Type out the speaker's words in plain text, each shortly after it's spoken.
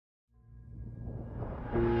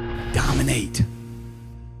Dominate.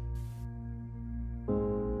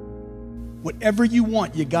 Whatever you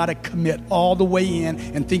want, you got to commit all the way in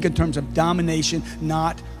and think in terms of domination,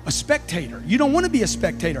 not a spectator. You don't want to be a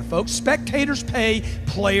spectator, folks. Spectators pay,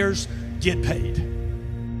 players get paid.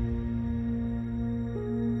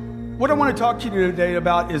 What I want to talk to you today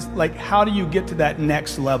about is like, how do you get to that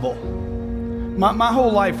next level? My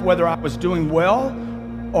whole life, whether I was doing well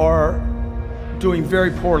or doing very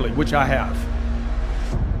poorly, which I have,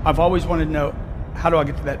 I've always wanted to know, how do I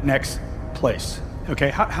get to that next place? Okay,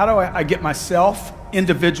 how do I get myself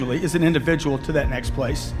individually, as an individual, to that next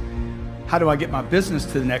place? How do I get my business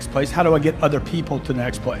to the next place? How do I get other people to the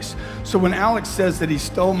next place? So when Alex says that he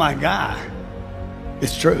stole my guy,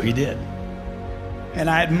 it's true, he did. And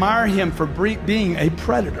I admire him for being a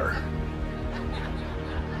predator.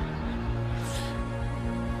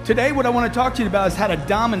 Today, what I want to talk to you about is how to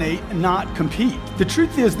dominate and not compete. The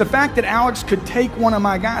truth is, the fact that Alex could take one of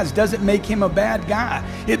my guys doesn't make him a bad guy.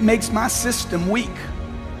 It makes my system weak.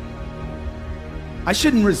 I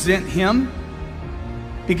shouldn't resent him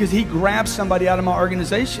because he grabbed somebody out of my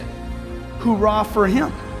organization. Hoorah for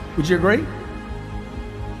him. Would you agree?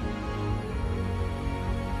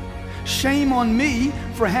 Shame on me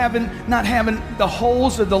for not having the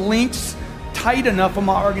holes or the links tight enough on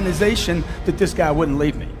my organization that this guy wouldn't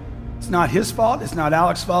leave me. It's not his fault, it's not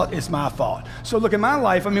Alex's fault, it's my fault. So look, in my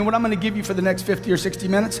life, I mean, what I'm gonna give you for the next 50 or 60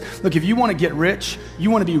 minutes, look, if you wanna get rich, you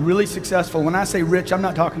wanna be really successful. When I say rich, I'm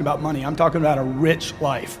not talking about money, I'm talking about a rich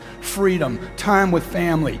life. Freedom, time with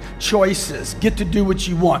family, choices, get to do what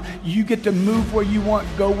you want. You get to move where you want,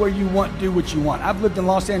 go where you want, do what you want. I've lived in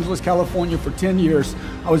Los Angeles, California for 10 years.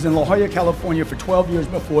 I was in La Jolla, California for 12 years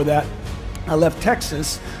before that. I left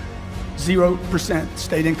Texas, 0%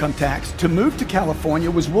 state income tax, to move to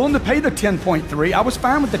California, was willing to pay the 10.3. I was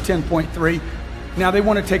fine with the 10.3. Now they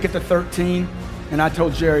want to take it to 13. And I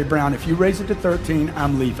told Jerry Brown, if you raise it to 13,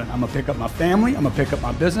 I'm leaving. I'm gonna pick up my family, I'm gonna pick up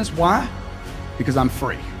my business. Why? Because I'm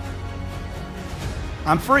free.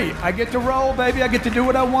 I'm free. I get to roll, baby. I get to do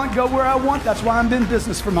what I want, go where I want. That's why I'm in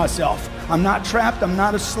business for myself. I'm not trapped, I'm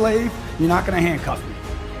not a slave. You're not gonna handcuff me.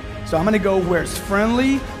 So I'm gonna go where it's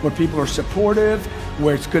friendly, where people are supportive,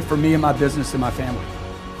 where it's good for me and my business and my family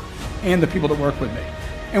and the people that work with me,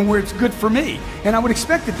 and where it's good for me. And I would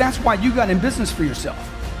expect that that's why you got in business for yourself,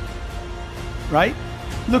 right?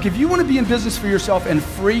 Look, if you want to be in business for yourself and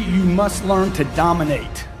free, you must learn to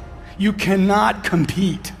dominate. You cannot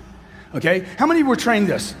compete, okay? How many were trained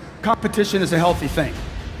this? Competition is a healthy thing.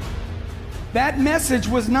 That message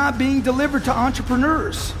was not being delivered to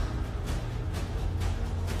entrepreneurs.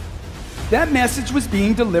 That message was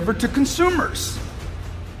being delivered to consumers.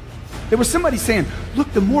 There was somebody saying,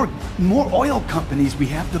 look, the more oil companies we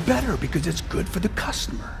have, the better, because it's good for the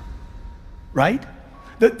customer, right?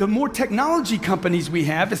 The more technology companies we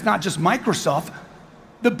have, it's not just Microsoft,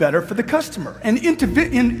 the better for the customer. And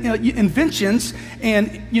inventions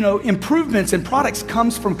and improvements in products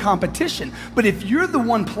comes from competition. But if you're the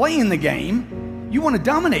one playing the game, you want to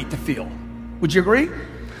dominate the field. Would you agree?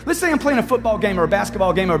 Let's say I'm playing a football game or a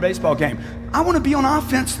basketball game or a baseball game. I want to be on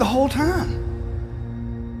offense the whole time.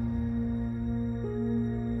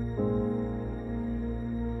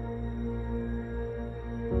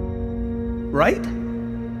 Right?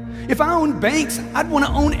 If I owned banks, I'd want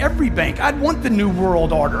to own every bank. I'd want the new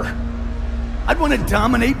world order. I'd want to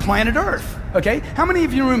dominate planet Earth, okay? How many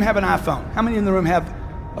of you in the room have an iPhone? How many in the room have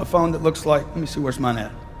a phone that looks like, let me see, where's mine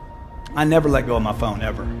at? I never let go of my phone,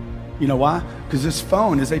 ever. You know why? Because this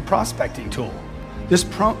phone is a prospecting tool. This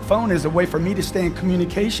phone is a way for me to stay in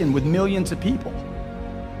communication with millions of people.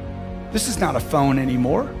 This is not a phone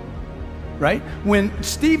anymore, right? When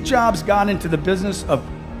Steve Jobs got into the business of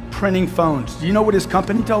printing phones, do you know what his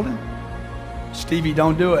company told him? Stevie,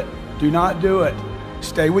 don't do it. Do not do it.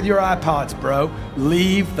 Stay with your iPods, bro.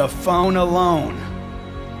 Leave the phone alone.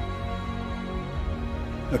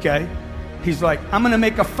 Okay? He's like, I'm gonna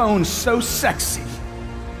make a phone so sexy.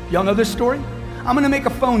 Y'all know this story? I'm gonna make a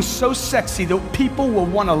phone so sexy that people will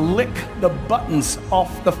wanna lick the buttons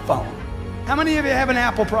off the phone. How many of you have an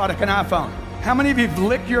Apple product, an iPhone? How many of you have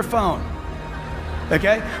licked your phone?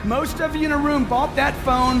 Okay? Most of you in a room bought that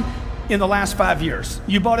phone in the last 5 years.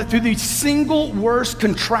 You bought it through the single worst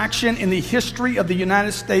contraction in the history of the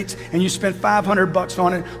United States, and you spent $500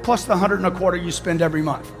 on it, plus the $125 you spend every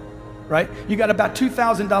month, right? You got about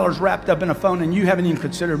 $2,000 wrapped up in a phone, and you haven't even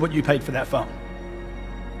considered what you paid for that phone.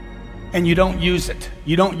 And you don't use it.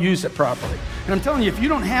 You don't use it properly. And I'm telling you, if you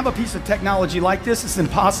don't have a piece of technology like this, it's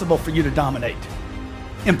impossible for you to dominate.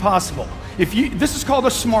 Impossible. This is called a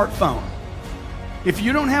smartphone. If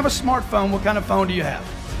you don't have a smartphone, what kind of phone do you have?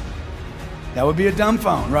 That would be a dumb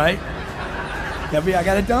phone, right? I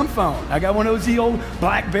got a dumb phone. I got one of those old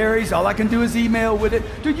Blackberries. All I can do is email with it.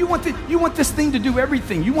 Dude, you want this thing to do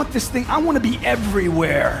everything. You want this thing, I want to be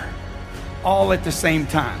everywhere, all at the same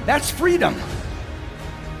time. That's freedom.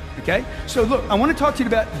 Okay? So look, I want to talk to you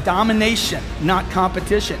about domination, not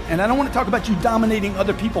competition. And I don't want to talk about you dominating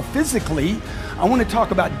other people physically. I want to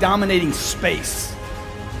talk about dominating space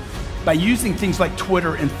by using things like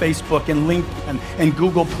Twitter and Facebook and LinkedIn and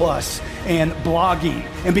Google Plus and blogging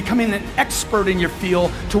and becoming an expert in your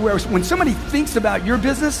field to where when somebody thinks about your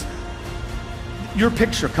business, your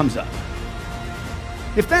picture comes up.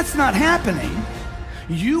 If that's not happening,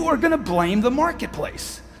 you are going to blame the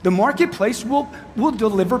marketplace. The marketplace will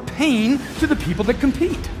deliver pain to the people that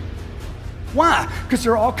compete. Why? Because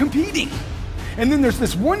they're all competing. And then there's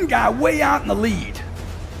this one guy way out in the lead.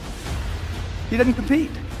 He doesn't compete,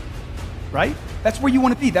 right? That's where you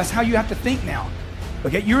want to be. That's how you have to think now.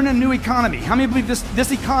 Okay, you're in a new economy. How many believe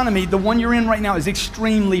this economy, the one you're in right now, is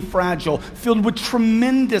extremely fragile, filled with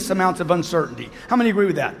tremendous amounts of uncertainty? How many agree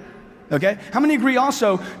with that? Okay, how many agree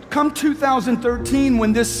also, come 2013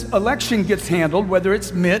 when this election gets handled, whether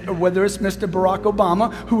it's Mitt or whether it's Mr. Barack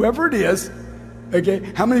Obama, whoever it is,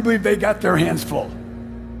 okay, how many believe they got their hands full?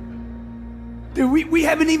 Dude, we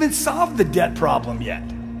haven't even solved the debt problem yet,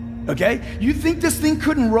 okay? You think this thing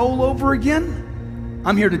couldn't roll over again?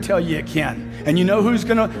 I'm here to tell you it can. And you know who's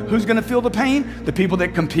gonna feel the pain? The people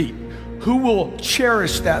that compete. Who will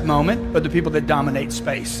cherish that moment? But the people that dominate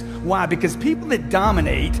space. Why? Because people that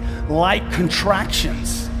dominate like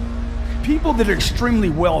contractions. People that are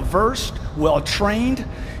extremely well-versed, well-trained.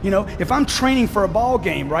 You know, if I'm training for a ball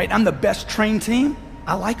game, right, I'm the best trained team,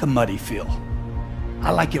 I like a muddy field.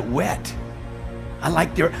 I like it wet. I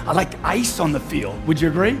like ice on the field. Would you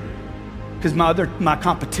agree? Because my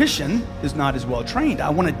competition is not as well-trained.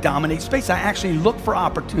 I want to dominate space. I actually look for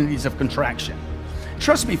opportunities of contraction.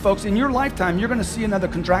 Trust me, folks, in your lifetime, you're going to see another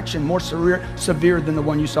contraction more severe than the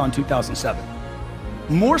one you saw in 2007.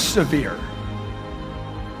 More severe.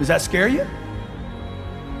 Does that scare you?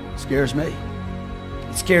 It scares me.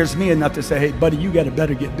 It scares me enough to say, hey, buddy, you got to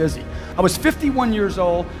better get busy. I was 51 years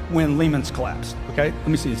old when Lehman's collapsed, okay? Let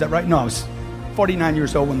me see, is that right? No, I was 49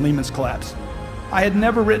 years old when Lehman's collapsed. I had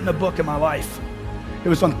never written a book in my life. It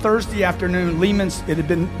was on Thursday afternoon, it had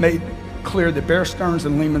been made clear that Bear Stearns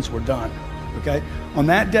and Lehman's were done. Okay, on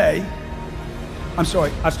that day, I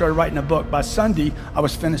started writing a book. By Sunday, I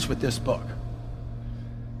was finished with this book.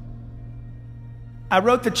 I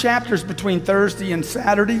wrote the chapters between Thursday and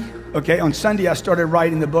Saturday. Okay, on Sunday, I started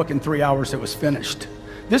writing the book. In 3 hours, it was finished.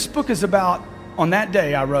 This book is about, on that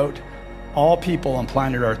day, I wrote, all people on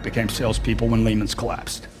planet Earth became salespeople when Lehman's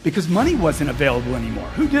collapsed. Because money wasn't available anymore.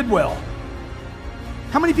 Who did well?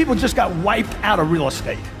 How many people just got wiped out of real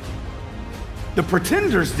estate? The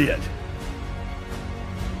pretenders did.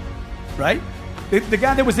 Right? The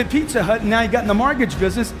guy that was at Pizza Hut and now he got in the mortgage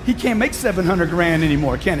business, he can't make 700 grand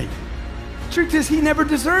anymore, can he? Truth is, he never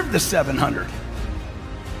deserved the 700.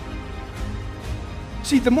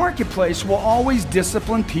 See, the marketplace will always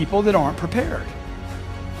discipline people that aren't prepared.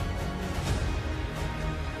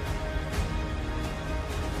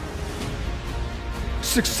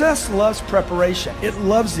 Success loves preparation. It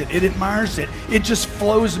loves it. It admires it. It just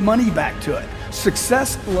flows money back to it.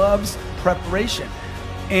 Success loves preparation.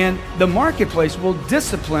 And the marketplace will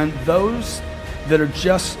discipline those that are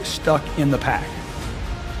just stuck in the pack.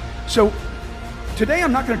 So today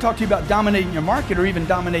I'm not going to talk to you about dominating your market or even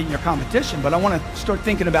dominating your competition, but I want to start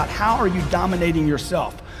thinking about how are you dominating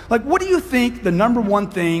yourself? Like, what do you think the number one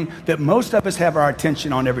thing that most of us have our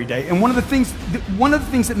attention on every day? And one of the things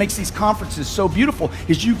that makes these conferences so beautiful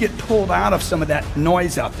is you get pulled out of some of that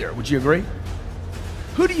noise out there. Would you agree?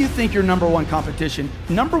 Who do you think your number one competition,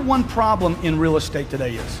 number one problem in real estate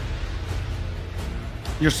today is?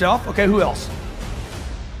 Yourself? Okay, who else?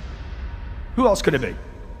 Who else could it be?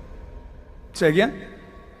 Say again?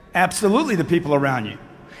 Absolutely the people around you.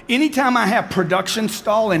 Anytime I have production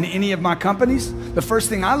stall in any of my companies, the first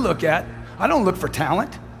thing I look at, I don't look for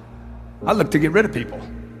talent. I look to get rid of people.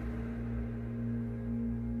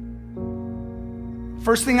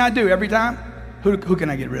 First thing I do every time, who can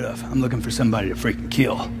I get rid of? I'm looking for somebody to freaking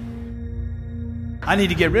kill. I need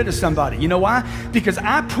to get rid of somebody. You know why? Because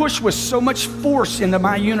I push with so much force into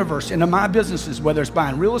my universe, into my businesses, whether it's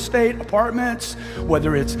buying real estate, apartments,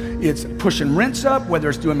 whether it's pushing rents up, whether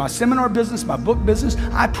it's doing my seminar business, my book business.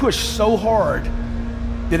 I push so hard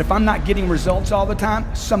that if I'm not getting results all the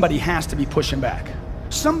time, somebody has to be pushing back.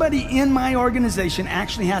 Somebody in my organization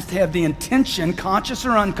actually has to have the intention, conscious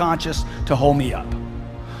or unconscious, to hold me up.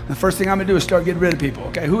 The first thing I'm gonna do is start getting rid of people.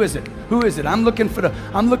 Okay, who is it? Who is it? I'm looking for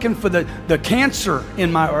the cancer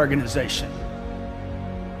in my organization.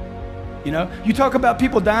 You know, you talk about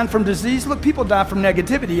people dying from disease. Look, people die from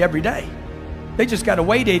negativity every day. They just got to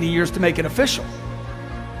wait 80 years to make it official.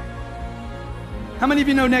 How many of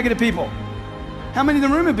you know negative people? How many in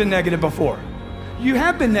the room have been negative before? You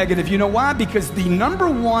have been negative. You know why? Because the number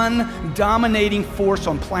one dominating force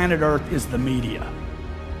on planet Earth is the media.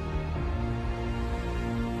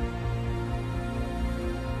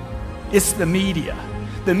 It's the media.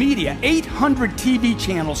 The media, 800 TV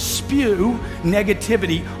channels spew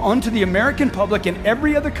negativity onto the American public and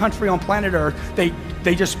every other country on planet Earth.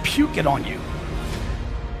 They just puke it on you.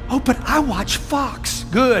 Oh, but I watch Fox.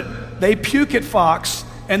 Good. They puke at Fox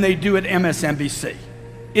and they do at MSNBC.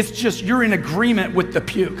 It's just you're in agreement with the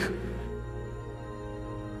puke.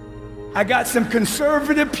 I got some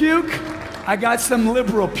conservative puke. I got some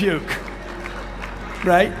liberal puke.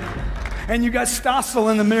 Right? And you got Stossel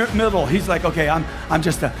in the middle. He's like, okay, I'm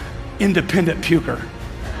just an independent puker.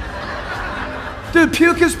 Dude,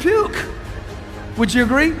 puke is puke. Would you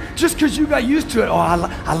agree? Just because you got used to it. Oh,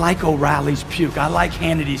 I like O'Reilly's puke. I like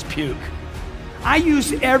Hannity's puke. I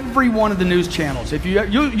use every one of the news channels. If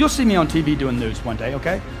you'll see me on TV doing news one day,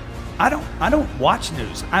 okay? I don't watch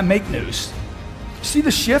news. I make news. See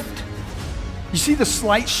the shift? You see the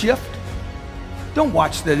slight shift? Don't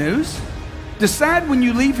watch the news. Decide when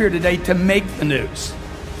you leave here today to make the news.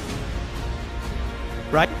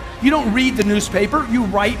 Right? You don't read the newspaper, you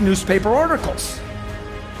write newspaper articles.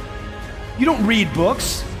 You don't read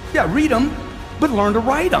books. Yeah, read them, but learn to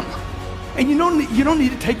write them. And you don't need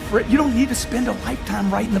to you don't need to spend a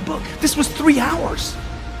lifetime writing the book. This was 3 hours.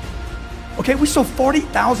 Okay, we sold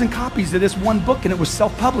 40,000 copies of this one book and it was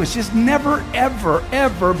self-published. It's never, ever,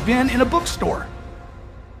 ever been in a bookstore.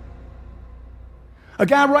 A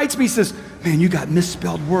guy writes me, says, man, you got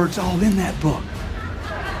misspelled words all in that book.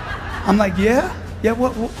 I'm like, yeah,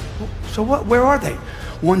 so what, where are they?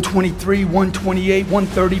 123, 128,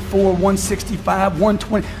 134, 165,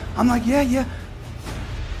 120. I'm like, yeah.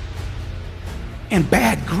 And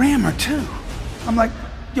bad grammar too. I'm like,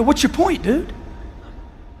 yeah, what's your point, dude?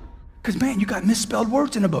 Because man, you got misspelled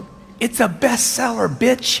words in the book. It's a bestseller,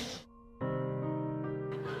 bitch.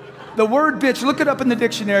 The word bitch, look it up in the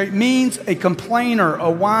dictionary, means a complainer, a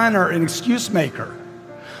whiner, an excuse maker.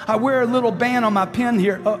 I wear a little band on my pin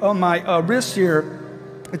here, on my wrist here.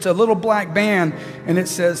 It's a little black band, and it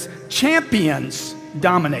says, champions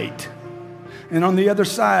dominate. And on the other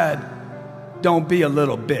side, don't be a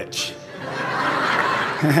little bitch.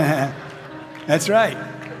 That's right.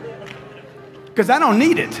 Because I don't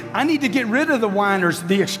need it. I need to get rid of the whiners,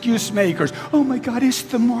 the excuse makers. Oh my God, it's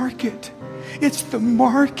the market. It's the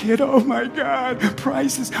market. Oh my God,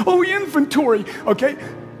 prices. Oh, inventory. Okay,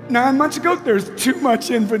 9 months ago, there's too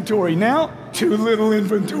much inventory. Now, too little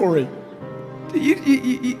inventory.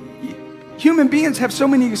 Human beings have so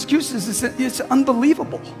many excuses. It's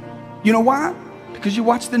unbelievable. You know why? Because you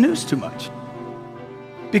watch the news too much.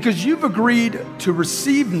 Because you've agreed to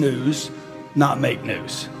receive news, not make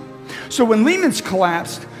news. So when Lehman's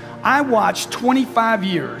collapsed, I watched 25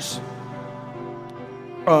 years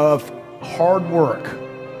of hard work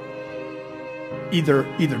either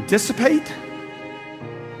dissipate,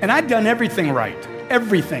 and I'd done everything right.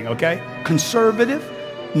 Everything, okay? Conservative,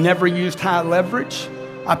 never used high leverage.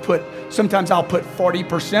 Sometimes I'll put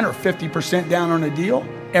 40% or 50% down on a deal.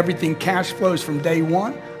 Everything cash flows from day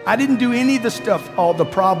one. I didn't do any of the stuff all the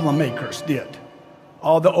problem makers did.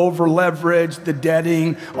 All the over leverage, the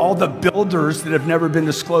debting, all the builders that have never been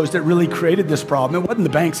disclosed that really created this problem. It wasn't the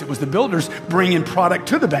banks, it was the builders bringing product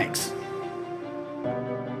to the banks.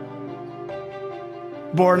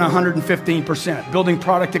 Borrowing 115%, building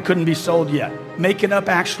product that couldn't be sold yet, making up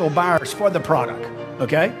actual buyers for the product,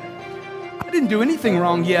 okay? I didn't do anything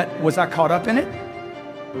wrong yet. Was I caught up in it?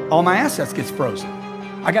 All my assets gets frozen.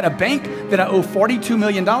 I got a bank that I owe $42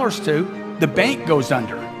 million to. The bank goes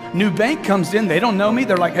under. New bank comes in. They don't know me.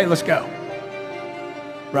 They're like, hey, let's go.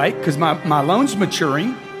 Right? Because my loan's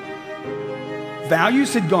maturing.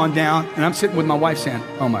 Values had gone down. And I'm sitting with my wife saying,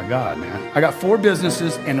 oh my God, man. I got 4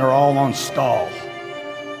 businesses and they're all on stall.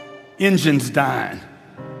 Engines dying.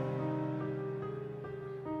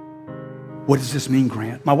 What does this mean,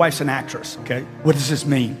 Grant? My wife's an actress, okay? What does this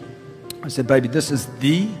mean? I said, baby, this is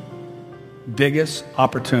the biggest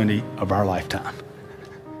opportunity of our lifetime.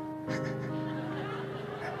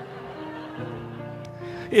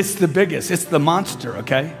 It's the biggest. It's the monster,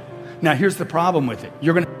 okay? Now, here's the problem with it.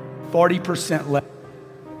 You're going to 40% less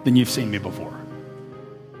than you've seen me before.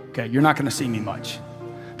 Okay? You're not going to see me much.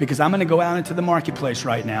 Because I'm going to go out into the marketplace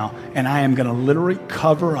right now, and I am going to literally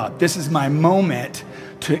cover up. This is my moment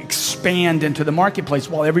to expand into the marketplace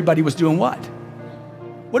while everybody was doing what?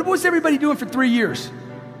 What was everybody doing for 3 years?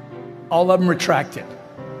 All of them retracted.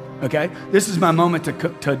 okay? This is my moment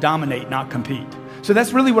to dominate, not compete. So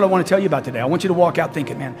that's really what I want to tell you about today. I want you to walk out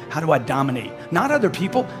thinking, man, how do I dominate? Not other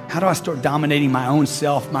people. How do I start dominating my own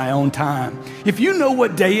self, my own time? If you know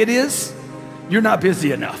what day it is, you're not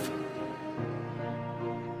busy enough.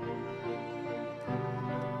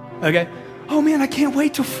 Okay? Oh man, I can't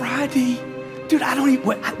wait till Friday. Dude, I don't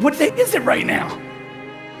even, what day is it right now?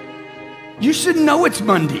 You should know it's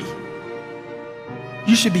Monday.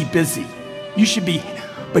 You should be busy. You should be,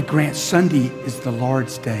 but Grant, Sunday is the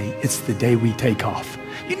Lord's day. It's the day we take off.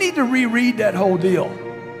 You need to reread that whole deal.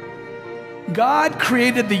 God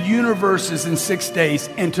created the universes in 6 days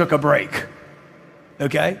and took a break.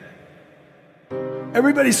 Okay?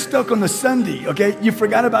 Everybody's stuck on the Sunday, okay? You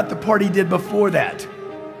forgot about the part he did before that.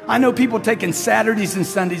 I know people taking Saturdays and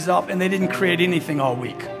Sundays off and they didn't create anything all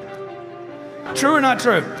week. True or not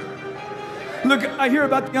true? Look, I hear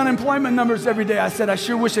about the unemployment numbers every day. I said, I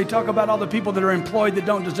sure wish they'd talk about all the people that are employed that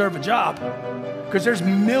don't deserve a job, because there's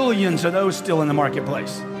millions of those still in the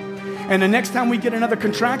marketplace. And the next time we get another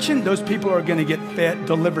contraction, those people are going to get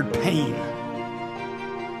delivered pain.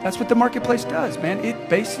 That's what the marketplace does, man. It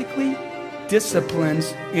basically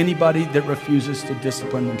disciplines anybody that refuses to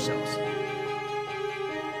discipline themselves.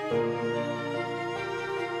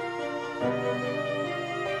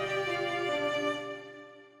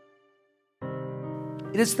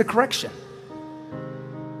 It is the correction.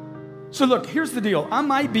 So look, here's the deal. I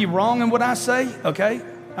might be wrong in what I say, okay?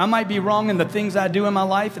 I might be wrong in the things I do in my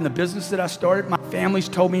life and the business that I started. My family's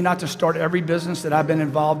told me not to start every business that I've been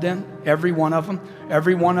involved in, every one of them.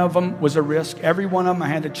 Every one of them was a risk. Every one of them I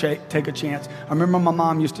had to take a chance. I remember my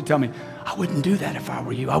mom used to tell me, I wouldn't do that if I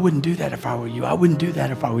were you. I wouldn't do that if I were you. I wouldn't do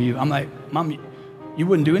that if I were you. I'm like, Mom, you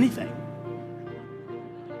wouldn't do anything.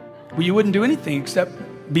 Well, you wouldn't do anything except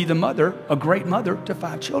be the mother, a great mother to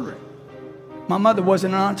 5 children. My mother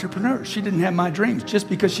wasn't an entrepreneur. She didn't have my dreams. Just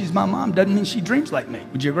because she's my mom doesn't mean she dreams like me.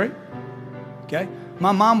 Would you agree? Okay?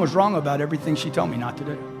 My mom was wrong about everything she told me not to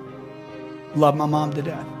do. Love my mom to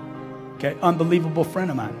death. Okay? Unbelievable friend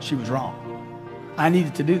of mine. She was wrong. I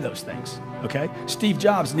needed to do those things. Okay? Steve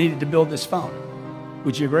Jobs needed to build this phone.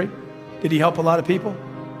 Would you agree? Did he help a lot of people?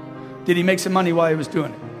 Did he make some money while he was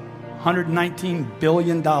doing it? $119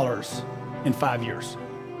 billion in 5 years.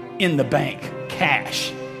 In the bank,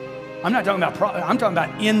 cash. I'm not talking about I'm talking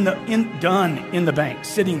about done in the bank,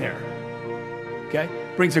 sitting there. Okay?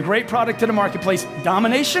 Brings a great product to the marketplace.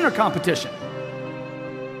 Domination or competition?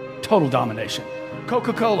 Total domination.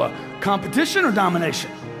 Coca-Cola, competition or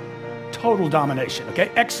domination? Total domination. Okay?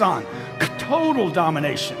 Exxon, total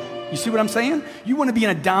domination. You see what I'm saying? You want to be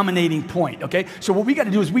in a dominating point, okay? So what we got to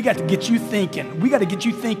do is we got to get you thinking. We got to get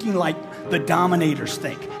you thinking like the dominators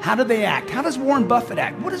think. How do they act? How does Warren Buffett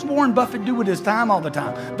act? What does Warren Buffett do with his time all the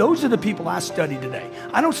time? Those are the people I study today.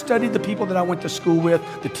 I don't study the people that I went to school with,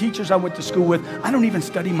 the teachers I went to school with. I don't even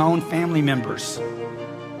study my own family members,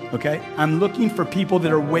 okay? I'm looking for people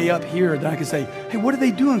that are way up here that I can say, hey, what are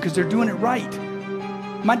they doing? Because they're doing it right.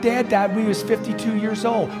 My dad died when he was 52 years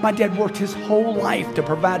old. My dad worked his whole life to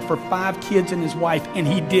provide for 5 kids and his wife, and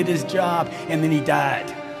he did his job, and then he died.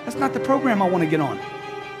 That's not the program I want to get on.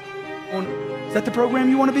 Is that the program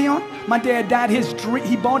you want to be on? My dad died,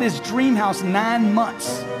 he bought his dream house 9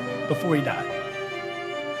 months before he died.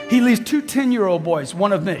 He leaves 2 10-year-old boys,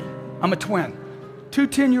 one of me. I'm a twin. 2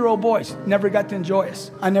 10-year-old boys, never got to enjoy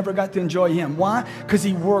us. I never got to enjoy him. Why? Because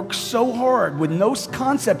he worked so hard with no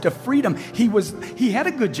concept of freedom. He had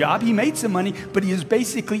a good job, he made some money, but he is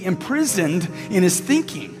basically imprisoned in his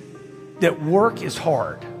thinking that work is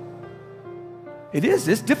hard. It is,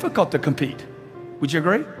 it's difficult to compete. Would you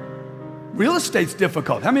agree? Real estate's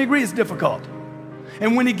difficult. How many agree it's difficult?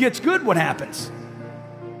 And when it gets good, what happens?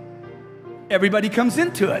 Everybody comes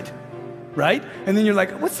into it, right? And then you're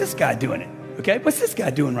like, what's this guy doing it? Okay, what's this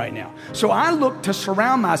guy doing right now? So I look to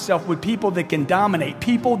surround myself with people that can dominate,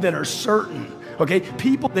 people that are certain, okay,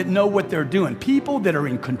 people that know what they're doing, people that are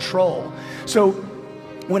in control. So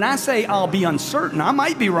when I say I'll be uncertain, I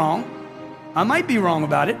might be wrong. I might be wrong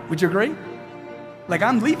about it. Would you agree? Like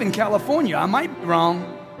I'm leaving California. I might be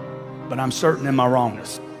wrong, but I'm certain in my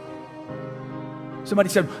wrongness. Somebody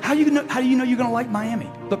said, how do you know you're going to like Miami?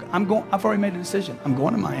 Look, I've already made a decision. I'm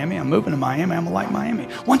going to Miami. I'm moving to Miami. I'm going to like Miami.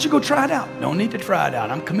 Why don't you go try it out? No need to try it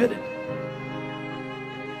out. I'm committed.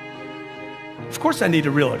 Of course I need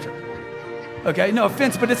a realtor. Okay, no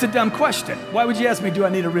offense, but it's a dumb question. Why would you ask me, do I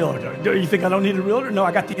need a realtor? Do you think I don't need a realtor? No,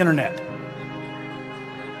 I got the internet.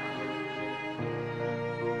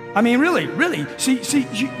 I mean, really. See,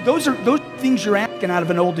 those things you're asking out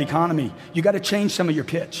of an old economy. You got to change some of your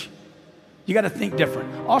pitch. You got to think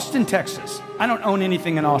different. Austin, Texas. I don't own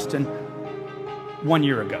anything in Austin. 1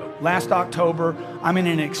 year ago. Last October, I'm in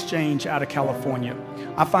an exchange out of California.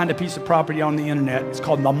 I find a piece of property on the internet. It's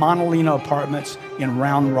called the Montalina Apartments in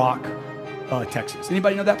Round Rock, Texas.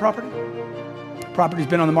 Anybody know that property? Property's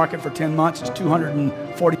been on the market for 10 months. It's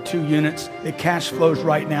 242 units. It cash flows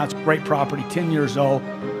right now. It's a great property, 10 years old.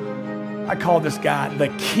 I call this guy the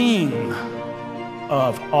king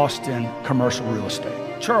of Austin commercial real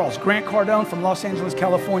estate. Charles, Grant Cardone from Los Angeles,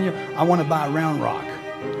 California. I want to buy Round Rock.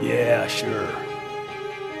 Yeah, sure.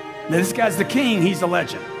 Now, this guy's the king. He's a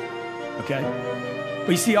legend, okay?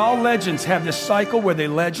 But you see, all legends have this cycle where they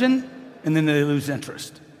legend and then they lose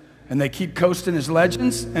interest. And they keep coasting as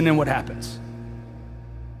legends, and then what happens?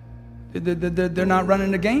 They're not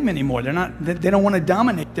running the game anymore. They don't want to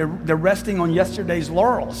dominate. They're resting on yesterday's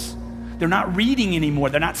laurels. They're not reading anymore.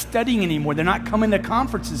 They're not studying anymore. They're not coming to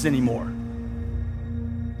conferences anymore.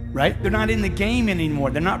 Right? They're not in the game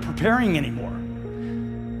anymore. They're not preparing anymore.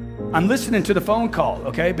 I'm listening to the phone call,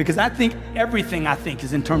 okay? Because I think everything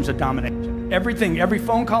is in terms of domination. Everything, every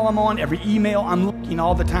phone call I'm on, every email, I'm looking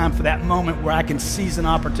all the time for that moment where I can seize an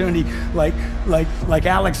opportunity like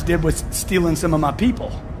Alex did with stealing some of my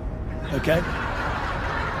people, okay?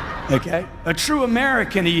 Okay? A true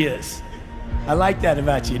American he is. I like that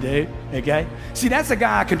about you, dude, okay? See, that's a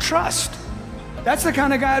guy I can trust. That's the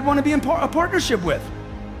kind of guy I'd want to be in a partnership with.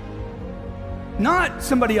 Not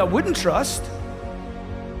somebody I wouldn't trust.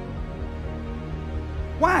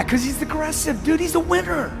 Why? Because he's aggressive, dude. He's a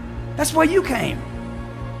winner. That's why you came.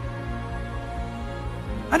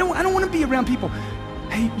 I don't want to be around people.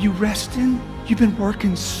 Hey, you resting? You've been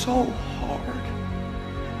working so hard.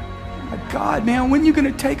 Oh my God, man, when are you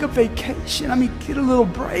going to take a vacation? I mean, get a little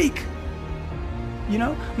break. You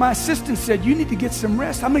know, my assistant said, you need to get some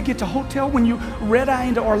rest. I'm going to get to a hotel when you red-eye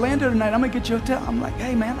into Orlando tonight. I'm going to get you a hotel. I'm like,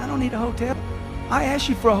 hey, man, I don't need a hotel. I asked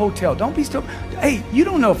you for a hotel. Don't be so. Hey, you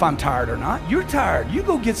don't know if I'm tired or not. You're tired. You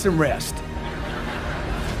go get some rest.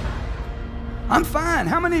 I'm fine.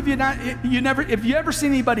 How many of you not? If you ever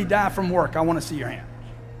seen anybody die from work, I want to see your hand.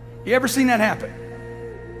 You ever seen that happen?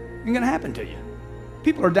 It's going to happen to you.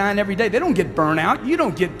 People are dying every day. They don't get burnt out. You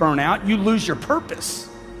don't get burnt out. You lose your purpose.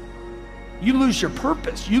 You lose your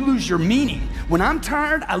purpose. You lose your meaning. When I'm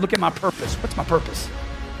tired, I look at my purpose. What's my purpose?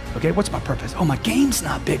 Okay, what's my purpose? Oh, my game's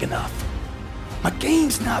not big enough. My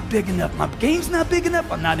game's not big enough. My game's not big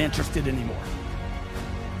enough. I'm not interested anymore.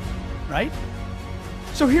 Right?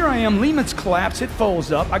 So here I am, Lehman's collapse, it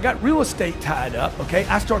folds up. I got real estate tied up, okay?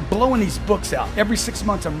 I start blowing these books out. Every 6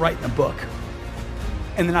 months I'm writing a book.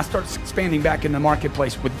 And then I start expanding back in the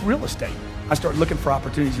marketplace with real estate. I start looking for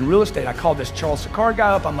opportunities in real estate. I call this Charles Sakar guy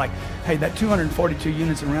up. I'm like, hey, that 242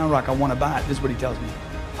 units in Round Rock, I want to buy it. This is what he tells me.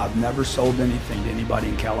 I've never sold anything to anybody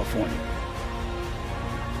in California.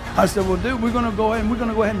 I said, well, dude, we're going to go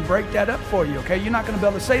ahead and break that up for you, okay? You're not going to be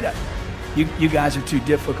able to say that. You guys are too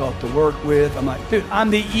difficult to work with. I'm like, dude, I'm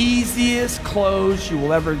the easiest close you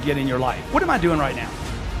will ever get in your life. What am I doing right now?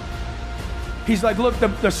 He's like, look,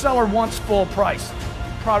 the seller wants full price.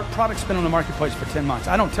 Product's been on the marketplace for 10 months.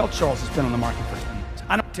 I don't tell Charles it's been on the market for 10 months.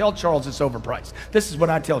 I don't tell Charles it's overpriced. This is what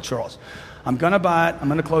I tell Charles. I'm going to buy it. I'm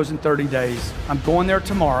going to close in 30 days. I'm going there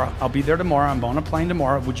tomorrow. I'll be there tomorrow. I'm on a plane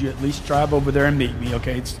tomorrow. Would you at least drive over there and meet me?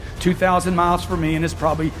 Okay, it's 2,000 miles for me, and it's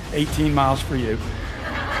probably 18 miles for you.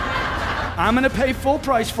 I'm going to pay full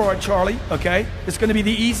price for it, Charlie, okay? It's going to be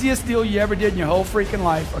the easiest deal you ever did in your whole freaking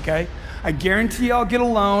life, okay? I guarantee I'll get a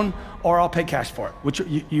loan or I'll pay cash for it.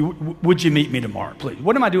 Would you meet me tomorrow, please?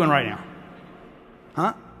 What am I doing right now?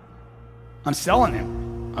 Huh? I'm selling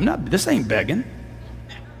him. This ain't begging.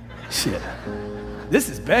 Shit. This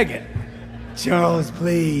is begging. Charles,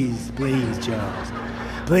 please, Charles.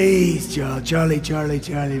 Please, Charles. Charlie,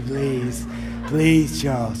 please. Please,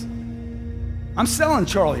 Charles. I'm selling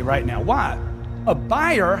Charlie right now. Why? A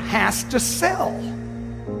buyer has to sell.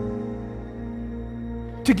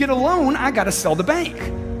 To get a loan, I got to sell the bank.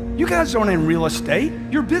 You guys aren't in real estate.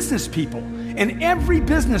 You're business people. And every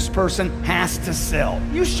business person has to sell.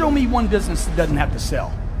 You show me one business that doesn't have to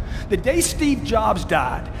sell. The day Steve Jobs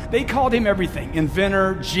died, they called him everything.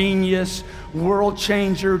 Inventor, genius, world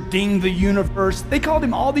changer, ding the universe. They called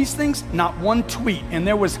him all these things, not one tweet. And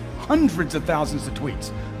there was hundreds of thousands of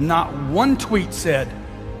tweets. Not one tweet said,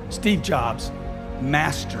 Steve Jobs,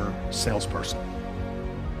 master salesperson.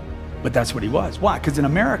 But that's what he was. Why? Because in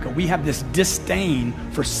America, we have this disdain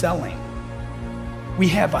for selling. We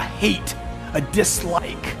have a hate, a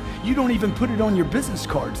dislike. You don't even put it on your business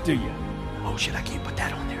cards, do you? Oh shit, I can't put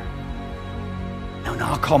that on there. No,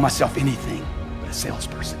 I'll call myself anything but a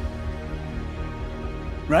salesperson.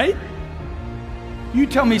 Right? You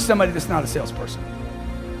tell me somebody that's not a salesperson.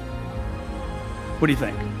 What do you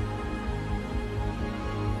think?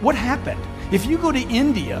 What happened? If you go to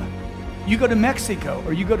India, you go to Mexico,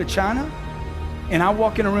 or you go to China, and I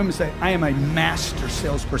walk in a room and say, I am a master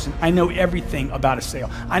salesperson. I know everything about a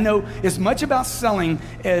sale. I know as much about selling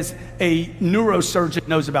as a neurosurgeon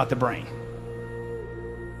knows about the brain.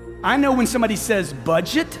 I know when somebody says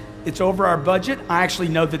budget, it's over our budget, I actually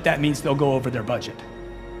know that that means they'll go over their budget.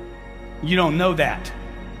 You don't know that.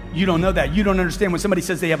 You don't know that. You don't understand when somebody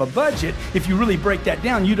says they have a budget. If you really break that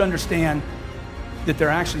down, you'd understand that they're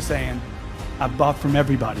actually saying, I've bought from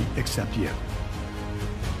everybody except you.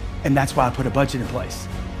 And that's why I put a budget in place.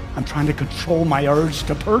 I'm trying to control my urge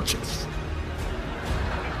to purchase.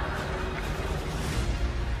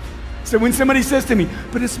 So when somebody says to me,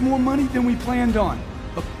 but it's more money than we planned on.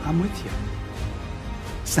 Oh, I'm with you.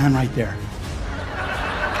 Sign right there.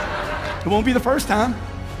 It won't be the first time.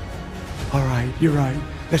 All right, you're right.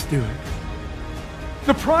 Let's do it.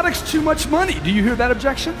 The product's too much money. Do you hear that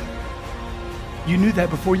objection? You knew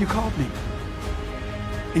that before you called me.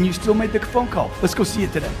 And you still made the phone call. Let's go see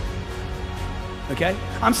it today. Okay?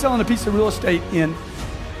 I'm selling a piece of real estate and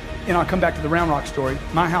I'll come back to the Round Rock story.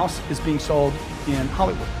 My house is being sold in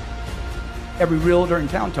Hollywood. Every realtor in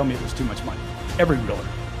town told me it was too much money. Every realtor.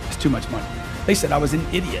 It's too much money. They said I was an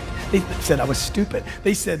idiot. They said I was stupid.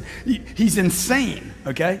 They said he's insane,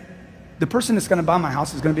 okay? The person that's gonna buy my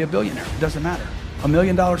house is gonna be a billionaire. It doesn't matter. $1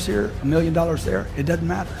 million here, $1 million there, it doesn't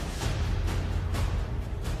matter.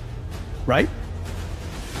 Right?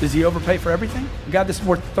 Does he overpay for everything? A guy that's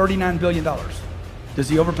worth $39 billion. Does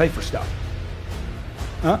he overpay for stuff?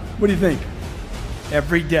 Huh? What do you think?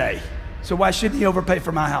 Every day. So why shouldn't he overpay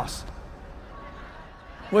for my house?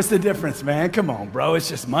 What's the difference, man? Come on, bro. It's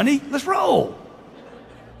just money. Let's roll.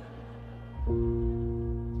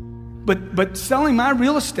 But selling my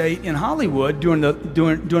real estate in Hollywood during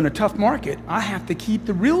a tough market, I have to keep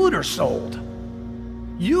the realtor sold.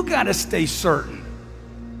 You got to stay certain.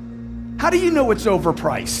 How do you know it's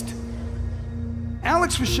overpriced?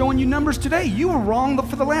 Alex was showing you numbers today. You were wrong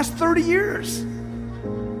for the last 30 years.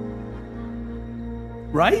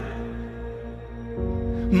 Right?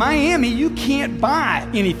 Miami, you can't buy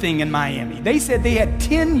anything in Miami. They said they had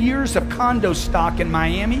 10 years of condo stock in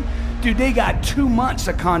Miami. Dude, they got 2 months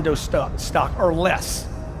of condo stock or less,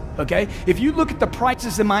 okay? If you look at the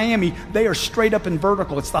prices in Miami, they are straight up and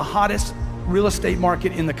vertical. It's the hottest real estate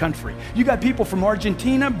market in the country. You got people from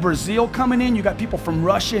Argentina, Brazil coming in. You got people from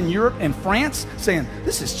Russia and Europe and France saying,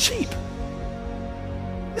 this is cheap.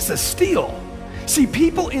 This is a steal. See,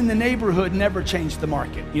 people in the neighborhood never change the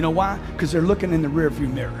market. You know why? Because they're looking in the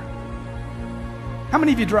rearview mirror. How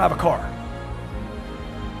many of you drive a car?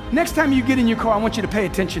 Next time you get in your car, I want you to pay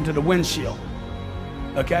attention to the windshield,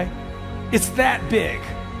 okay? It's that big.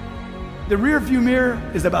 The rearview mirror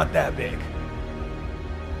is about that big.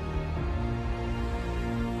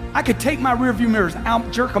 I could take my rearview mirrors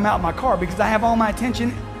out, jerk them out of my car because I have all my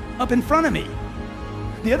attention up in front of me.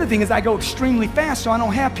 The other thing is I go extremely fast, so I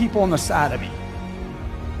don't have people on the side of me.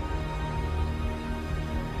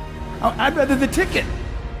 I'd rather the ticket.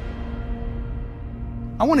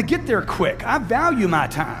 I want to get there quick. I value my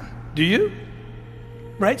time. Do you?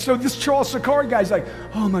 Right? So this Charles Sakari guy's like,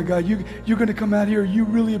 oh my God, you're going to come out here. You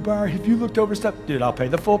really a buyer? Have you looked over stuff? Dude, I'll pay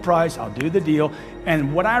the full price. I'll do the deal.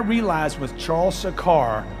 And what I realized was Charles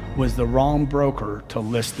Sakari was the wrong broker to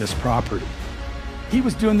list this property. He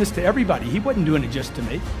was doing this to everybody. He wasn't doing it just to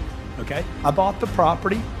me. Okay? I bought the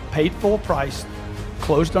property, paid full price,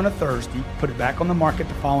 closed on a Thursday, put it back on the market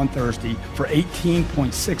the following Thursday for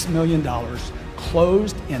 $18.6 million.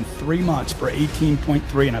 Closed in 3 months for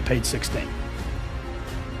 18.3 and I paid 16.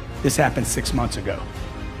 This happened 6 months ago.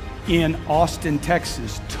 In Austin,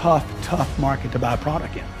 Texas, tough market to buy a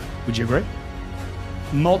product in. Would you agree?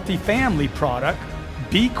 Multifamily product,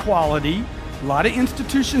 B quality. A lot of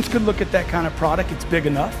institutions could look at that kind of product. It's big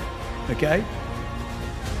enough, okay?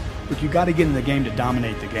 But you got to get in the game to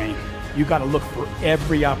dominate the game. You got to look for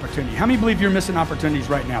every opportunity. How many believe you're missing opportunities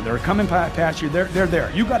right now? They're coming past you. They're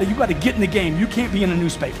there. You got to get in the game. You can't be in a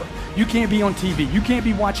newspaper. You can't be on TV. You can't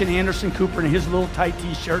be watching Anderson Cooper in his little tight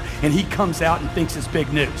t-shirt and he comes out and thinks it's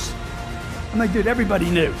big news. I'm like, dude, everybody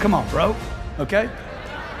knew. Come on, bro. Okay?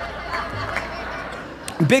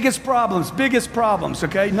 Biggest problems,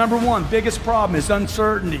 okay? Number one, biggest problem is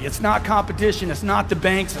uncertainty. It's not competition. It's not the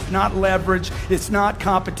banks. It's not leverage. It's not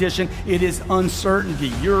competition. It is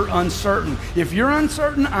uncertainty. You're uncertain. If you're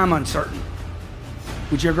uncertain, I'm uncertain.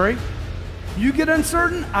 Would you agree? You get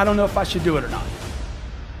uncertain, I don't know if I should do it or not.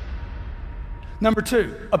 Number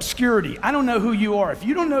two, obscurity. I don't know who you are. If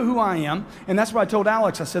you don't know who I am, and that's why I told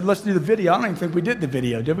Alex, I said, let's do the video. I don't even think we did the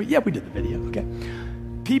video, did we? Yeah, we did the video, okay.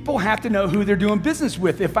 People have to know who they're doing business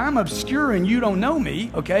with. If I'm obscure and you don't know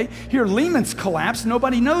me, okay, here Lehman's collapsed,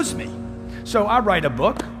 nobody knows me. So I write a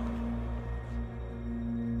book.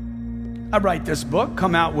 I write this book,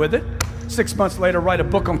 come out with it. 6 months later, write a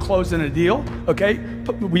book on closing a deal, okay?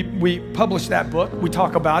 We publish that book, we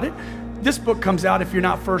talk about it. This book comes out, If You're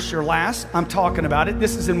Not First, You're Last. I'm talking about it.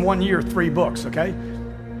 This is in 1 year, 3 books, okay?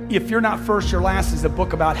 If You're Not First, You're Last is a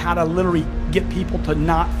book about how to literally get people to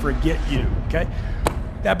not forget you, okay?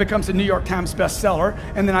 That becomes a New York Times bestseller,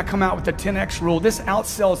 and then I come out with the 10X rule. This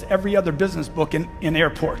outsells every other business book in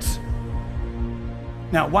airports.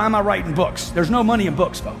 Now, why am I writing books? There's no money in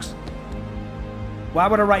books, folks. Why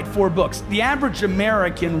would I write 4 books? The average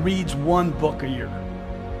American reads 1 book a year.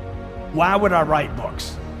 Why would I write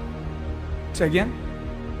books? Say again?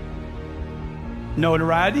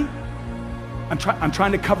 Notoriety? I'm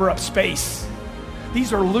trying to cover up space.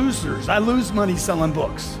 These are losers. I lose money selling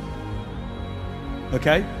books.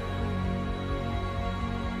 Okay?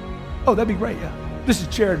 Oh, that'd be great, yeah. This is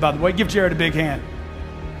Jared, by the way. Give Jared a big hand.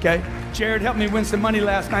 Okay? Jared helped me win some money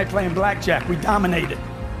last night playing blackjack. We dominated.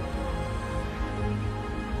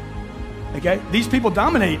 Okay? These people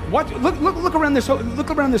dominate. Look around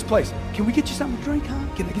this place. Can we get you something to drink,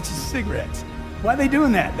 huh? Can I get you some cigarettes? Why are they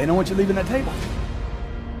doing that? They don't want you leaving that table.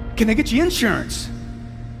 Can I get you insurance?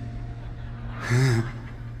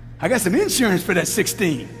 I got some insurance for that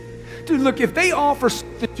 16. Dude, look, if they offer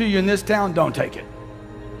something to you in this town, don't take it.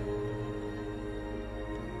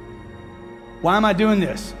 Why am I doing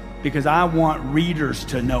this? Because I want readers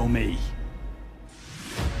to know me.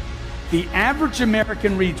 The average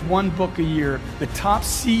American reads 1 book a year. The top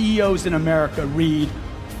CEOs in America read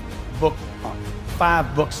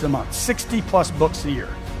 5 books a month, 60 plus books a year.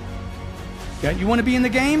 Okay, you want to be in the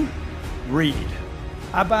game? Read.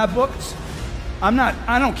 I buy books.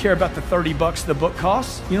 I don't care about the $30 the book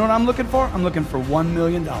costs. You know what I'm looking for? I'm looking for $1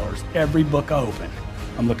 million every book I open.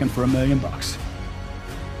 I'm looking for $1 million.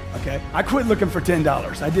 Okay? I quit looking for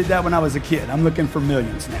 $10. I did that when I was a kid. I'm looking for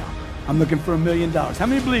millions now. I'm looking for $1 million. How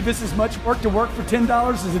many believe it's as much work to work for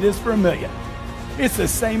 $10 as it is for $1 million? It's the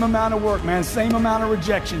same amount of work, man. Same amount of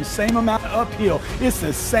rejection, same amount of uphill. It's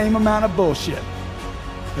the same amount of bullshit.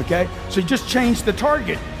 Okay? So you just change the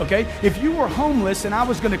target, okay? If you were homeless and I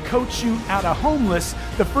was gonna coach you out of homeless,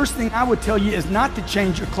 the first thing I would tell you is not to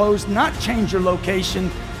change your clothes, not change your location,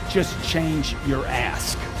 just change your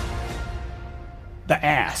ask. The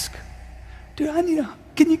ask. Dude,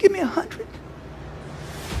 can you give me 100?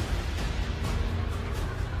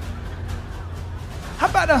 How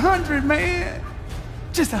about 100, man?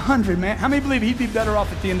 Just 100, man. How many believe he'd be better off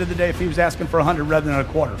at the end of the day if he was asking for 100 rather than a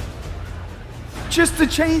quarter? Just to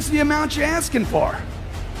change the amount you're asking for.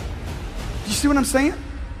 You see what I'm saying?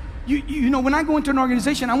 You know, when I go into an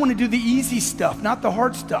organization, I want to do the easy stuff, not the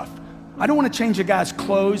hard stuff. I don't want to change a guy's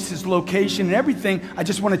clothes, his location, and everything. I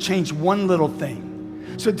just want to change one little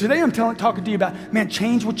thing. So today I'm talking to you about, man,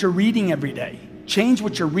 change what you're reading every day. Change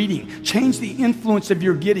what you're reading. Change the influence of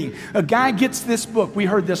your getting. A guy gets this book. We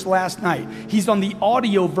heard this last night. He's on the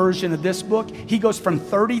audio version of this book. He goes from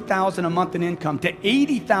 $30,000 a month in income to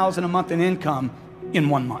 $80,000 a month in income in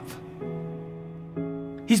 1 month.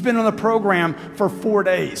 He's been on the program for 4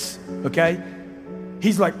 days, okay?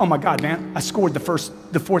 He's like, oh my God, man, I scored the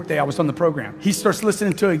 4th day I was on the program. He starts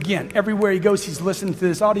listening to it again. Everywhere he goes, he's listening to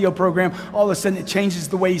this audio program. All of a sudden, it changes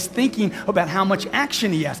the way he's thinking about how much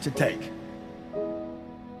action he has to take.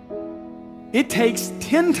 It takes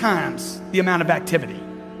 10 times the amount of activity,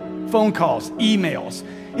 phone calls, emails.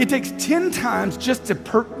 It takes 10 times just to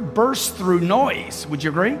burst through noise. Would you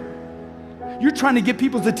agree? You're trying to get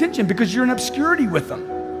people's attention because you're in obscurity with them.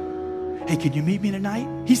 Hey, could you meet me tonight?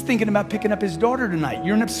 He's thinking about picking up his daughter tonight.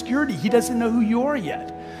 You're in obscurity. He doesn't know who you are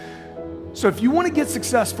yet. So if you want to get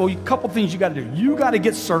successful, a couple things you got to do. You got to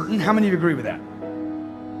get certain. How many of you agree with that?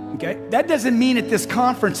 Okay? That doesn't mean at this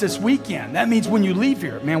conference this weekend. That means when you leave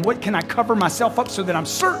here, man, what can I cover myself up so that I'm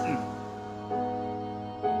certain?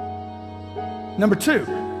 Number 2,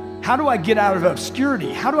 how do I get out of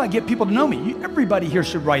obscurity? How do I get people to know me? Everybody here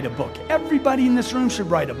should write a book. Everybody in this room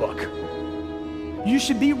should write a book. You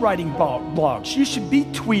should be writing blogs. You should be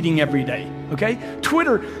tweeting every day, okay?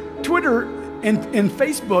 Twitter and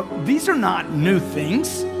Facebook, these are not new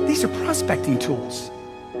things. These are prospecting tools.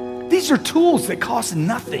 These are tools that cost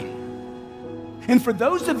nothing. And for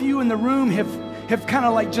those of you in the room have kind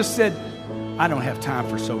of like just said, I don't have time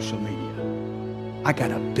for social media. I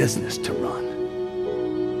got a business to run.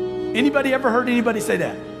 Anybody ever heard anybody say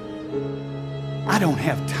that? I don't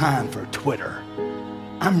have time for Twitter.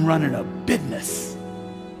 I'm running a business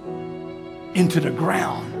into the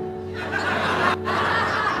ground.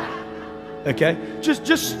 Okay? Just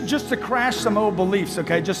to crash some old beliefs,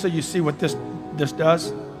 okay? Just so you see what this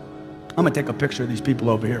does. I'm gonna take a picture of these people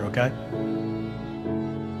over here, okay?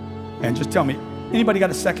 And just tell me, anybody got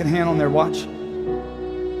a second hand on their watch?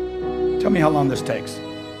 Tell me how long this takes.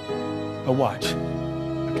 A watch.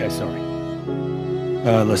 Okay, sorry.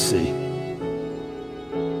 Let's see.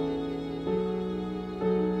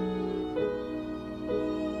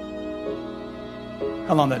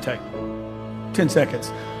 How long that take? 10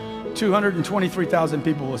 seconds. 223,000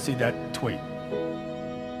 people will see that tweet.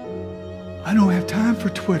 I don't have time for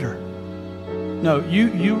Twitter. No,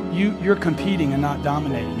 you're competing and not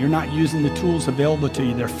dominating. You're not using the tools available to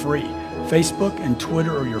you. They're free. Facebook and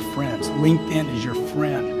Twitter are your friends. LinkedIn is your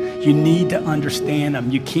friend. You need to understand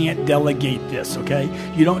them. You can't delegate this, okay?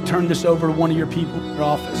 You don't turn this over to one of your people in your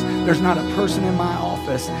office. There's not a person in my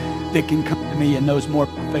office that can come to me and knows more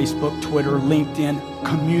about Facebook, Twitter, LinkedIn,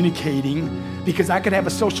 communicating, because I could have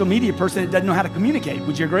a social media person that doesn't know how to communicate.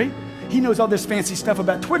 Would you agree? He knows all this fancy stuff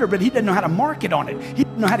about Twitter, but he doesn't know how to market on it. He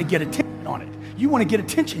doesn't know how to get attention on it. You want to get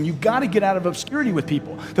attention, you've got to get out of obscurity with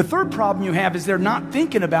people. The third problem you have is they're not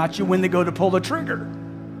thinking about you when they go to pull the trigger.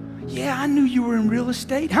 Yeah, I knew you were in real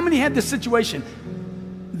estate. How many had this situation?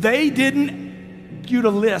 They didn't get you to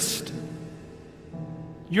list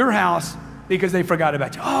your house because they forgot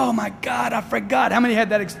about you. Oh my God, I forgot. How many had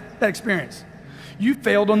that experience? You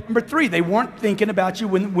failed on number 3. They weren't thinking about you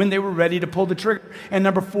when they were ready to pull the trigger. And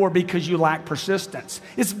number 4, because you lack persistence.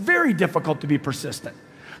 It's very difficult to be persistent,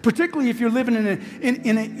 particularly if you're living in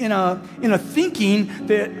a thinking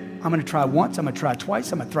that I'm going to try once, I'm going to try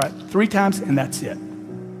twice, I'm going to try 3 times, and that's it.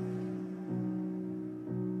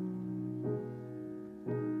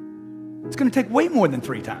 It's going to take way more than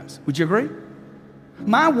 3 times. Would you agree?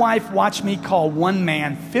 My wife watched me call one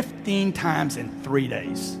man 15 times in 3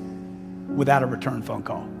 days without a return phone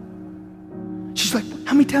call. She's like,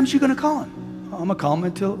 how many times are you going to call him? Oh, I'm going to call him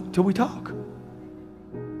until we talk.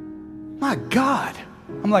 My God.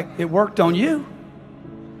 I'm like, it worked on you.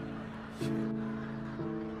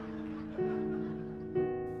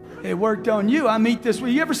 It worked on you. I meet this.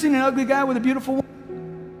 You ever seen an ugly guy with a beautiful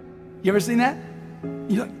woman? You ever seen that?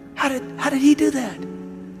 You're like, how did he do that?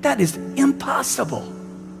 That is impossible.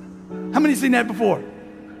 How many seen that before?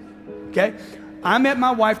 Okay. I met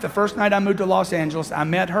my wife the first night I moved to Los Angeles. I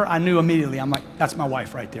met her. I knew immediately. I'm like, that's my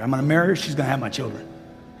wife right there. I'm going to marry her. She's going to have my children.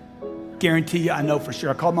 Guarantee you, I know for sure.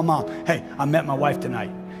 I called my mom. Hey, I met my wife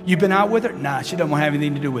tonight. You been out with her? Nah, she doesn't want to have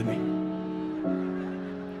anything to do with me.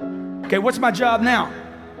 Okay, what's my job now?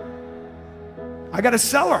 I got to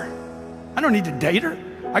sell her. I don't need to date her.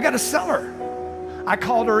 I got to sell her. I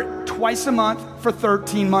called her twice a month for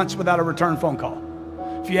 13 months without a return phone call.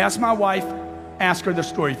 If you ask my wife, ask her the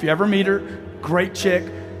story. If you ever meet her, great chick.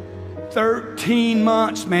 13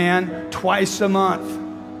 months, man, twice a month.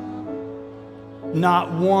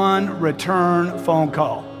 Not one return phone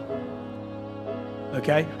call.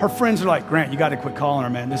 Okay? Her friends are like, Grant, you got to quit calling her,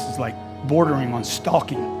 man. This is like bordering on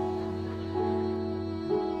stalking.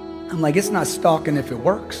 I'm like, it's not stalking if it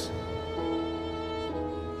works.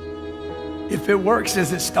 If it works,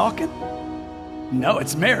 is it stalking? No,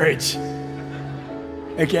 it's marriage.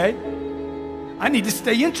 Okay? I need to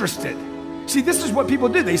stay interested. See, this is what people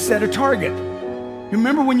do. They set a target. You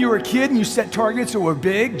remember when you were a kid and you set targets that were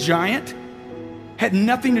big, giant? Had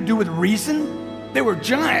nothing to do with reason? They were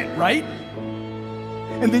giant, right?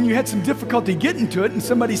 And then you had some difficulty getting to it, and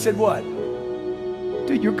somebody said, what?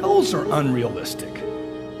 Dude, your goals are unrealistic.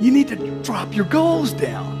 You need to drop your goals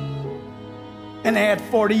down and add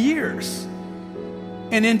 40 years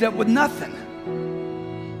and end up with nothing.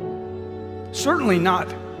 Certainly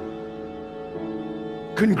not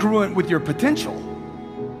congruent with your potential.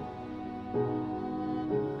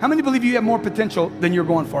 How many believe you have more potential than you're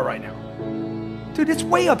going for right now? Dude, it's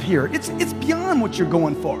way up here. It's beyond what you're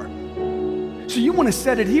going for. So you want to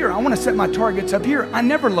set it here. I want to set my targets up here. I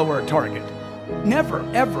never lower a target. Never,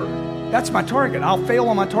 ever. That's my target. I'll fail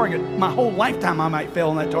on my target. My whole lifetime I might fail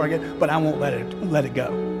on that target, but I won't let it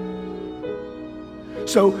go.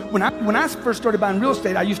 So when I first started buying real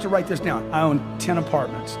estate, I used to write this down. I own 10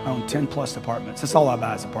 apartments. I own 10 plus apartments. That's all I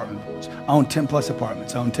buy is apartments. I own 10 plus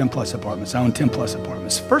apartments. I own 10 plus apartments. I own 10 plus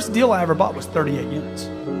apartments. First deal I ever bought was 38 units.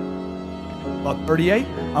 Bought 38,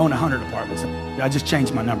 I own 100 apartments. I just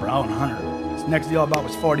changed my number. I own 100. Next deal I bought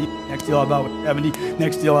was 40. Next deal I bought was 70.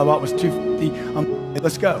 Next deal I bought was 250.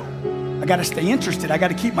 Let's go. I got to stay interested. I got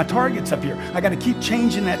to keep my targets up here. I got to keep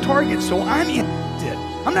changing that target so I'm interested.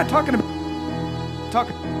 I'm not talking about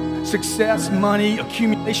success, money,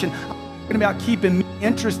 accumulation. I'm talking about keeping me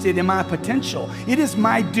interested in my potential. It is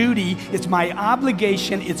my duty. It's my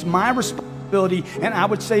obligation. It's my responsibility. And I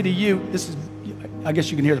would say to you, this is, I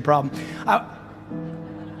guess you can hear the problem.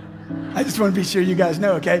 I just want to be sure you guys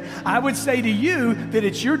know, okay? I would say to you that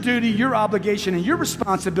it's your duty, your obligation, and your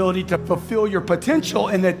responsibility to fulfill your potential,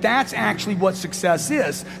 and that's actually what success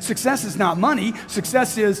is. Success is not money.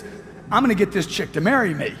 Success is, I'm going to get this chick to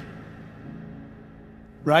marry me.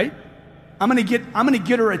 Right? I'm going to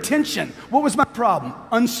get her attention. What was my problem?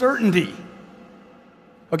 Uncertainty.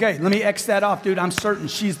 Okay, let me X that off, dude. I'm certain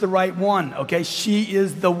she's the right one, okay? She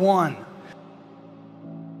is the one.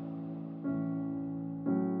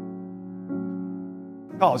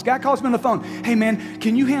 Calls. Guy calls me on the phone. Hey, man, do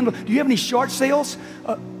you have any short sales?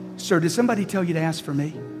 Sir, did somebody tell you to ask for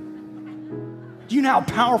me? Do you know how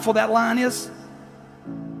powerful that line is?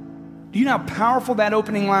 Do you know how powerful that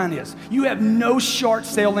opening line is? You have no short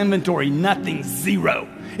sale inventory, nothing, zero.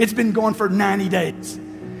 It's been going for 90 days.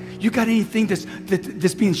 You got anything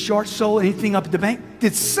that's being short sold, anything up at the bank?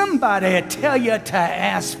 Did somebody tell you to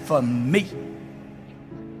ask for me?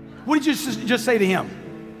 What did you just say to him?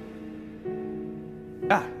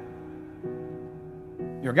 Guy.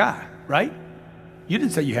 You're a guy, right? You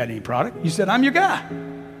didn't say you had any product. You said, I'm your guy.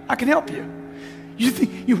 I can help you.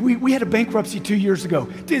 We had a bankruptcy 2 years ago.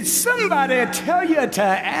 Did somebody tell you to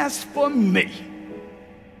ask for me?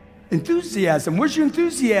 Enthusiasm. Where's your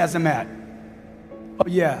enthusiasm at? Oh,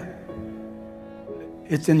 yeah.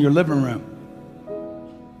 It's in your living room.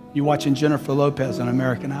 You're watching Jennifer Lopez on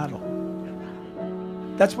American Idol.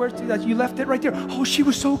 That's where you left it right there. Oh, she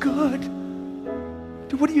was so good.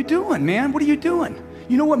 Dude, what are you doing, man? What are you doing?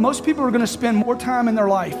 You know what? Most people are going to spend more time in their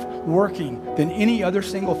life working than any other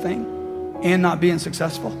single thing and not being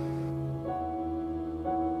successful.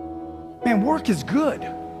 Man, work is good.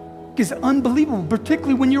 It's unbelievable,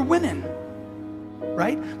 particularly when you're winning.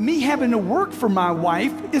 Right? Me having to work for my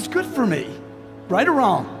wife is good for me. Right or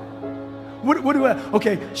wrong?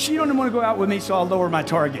 Okay, she don't want to go out with me, so I'll lower my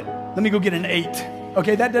target. Let me go get an 8.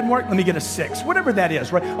 Okay, that doesn't work. Let me get a 6. Whatever that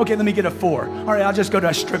is, right? Okay, let me get a 4. All right, I'll just go to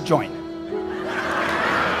a strip joint.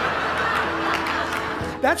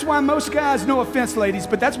 That's why most guys, no offense, ladies,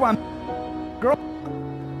 but that's why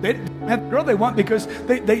they have the girl they want because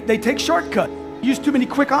they take shortcuts. Use too many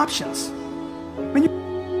quick options. I mean,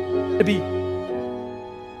 you to be.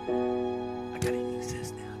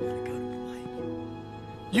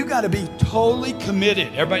 You got to be totally committed.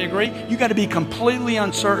 Everybody agree? You got to be completely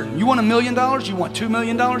uncertain. You want $1 million? You want $2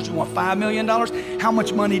 million? You want $5 million? How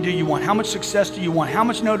much money do you want? How much success do you want? How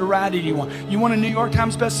much notoriety do you want? You want a New York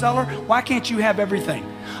Times bestseller? Why can't you have everything?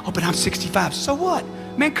 Oh, but I'm 65. So what?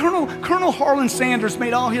 Man, Colonel Harlan Sanders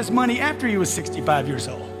made all his money after he was 65 years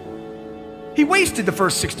old. He wasted the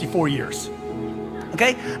first 64 years.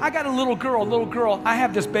 Okay? I got a little girl. I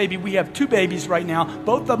have this baby. We have 2 babies right now.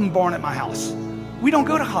 Both of them born at my house. We don't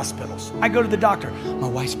go to hospitals. I go to the doctor. My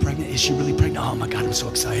wife's pregnant. Is she really pregnant? Oh my God, I'm so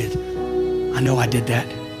excited. I know I did that.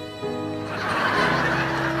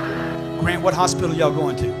 Grant, what hospital y'all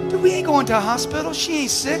going to? Dude, we ain't going to a hospital. She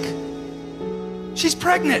ain't sick. She's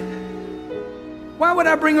pregnant. Why would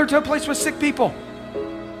I bring her to a place with sick people?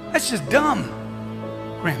 That's just dumb.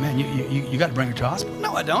 Grant, man, you got to bring her to a hospital.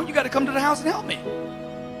 No, I don't. You got to come to the house and help me.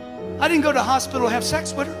 I didn't go to a hospital to have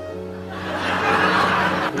sex with her.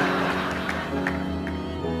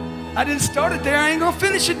 I didn't start it there. I ain't gonna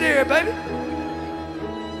finish it there, baby.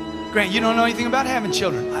 Grant, you don't know anything about having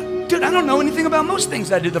children. Dude, I don't know anything about most things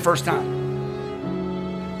I did the first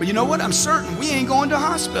time. But you know what? I'm certain we ain't going to a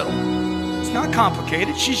hospital. It's not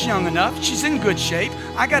complicated. She's young enough. She's in good shape.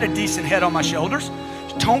 I got a decent head on my shoulders.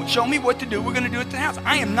 Don't show me what to do. We're gonna do it at the house.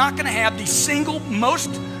 I am not gonna have the single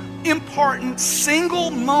most important single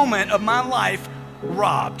moment of my life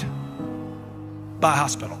robbed by a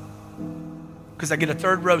hospital. Because I get a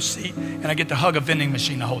 3rd row seat and I get to hug a vending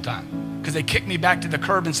machine the whole time. Because they kick me back to the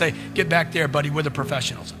curb and say, get back there, buddy, we're the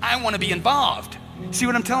professionals. I want to be involved. See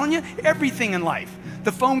what I'm telling you? Everything in life.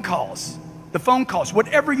 The phone calls,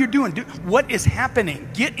 whatever you're doing, what is happening?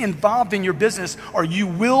 Get involved in your business or you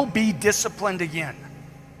will be disciplined again.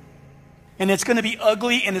 And it's going to be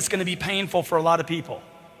ugly and it's going to be painful for a lot of people.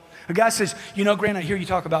 A guy says, you know, Grant, I hear you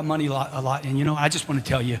talk about money a lot. And you know, I just want to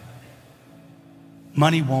tell you,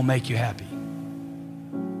 money won't make you happy.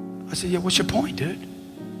 I said, yeah, what's your point, dude?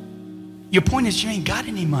 Your point is you ain't got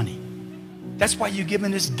any money. That's why you're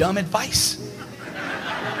giving this dumb advice.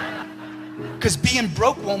 Because being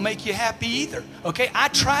broke won't make you happy either. Okay, I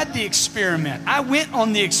tried the experiment. I went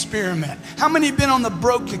on the experiment. How many have been on the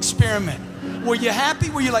broke experiment? Were you happy?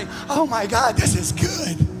 Were you like, oh my God, this is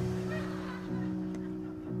good?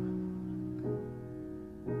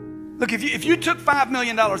 Look, if you took $5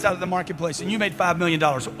 million out of the marketplace and you made $5 million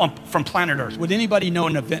from planet Earth, would anybody know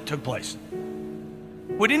an event took place?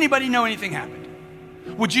 Would anybody know anything happened?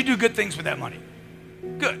 Would you do good things with that money?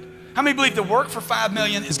 Good. How many believe the work for 5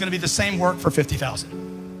 million is going to be the same work for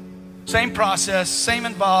 50,000? Same process, same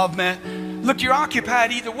involvement. Look, you're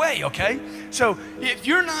occupied either way, okay? So if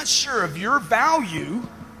you're not sure of your value,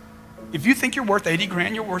 if you think you're worth 80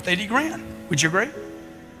 grand, you're worth 80 grand. Would you agree?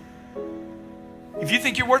 If you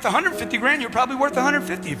think you're worth 150 grand, you're probably worth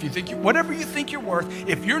 150. If you think whatever you think you're worth,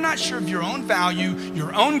 if you're not sure of your own value,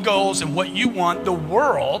 your own goals, and what you want, the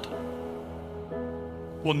world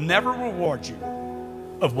will never reward you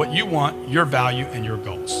of what you want, your value, and your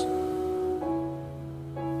goals.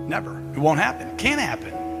 Never. It won't happen. Can't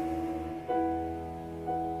happen.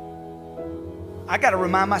 I got to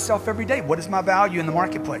remind myself every day, what is my value in the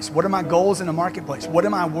marketplace? What are my goals in the marketplace? What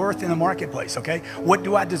am I worth in the marketplace, okay? What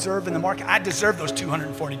do I deserve in the market? I deserve those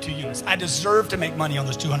 242 units. I deserve to make money on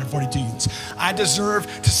those 242 units. I deserve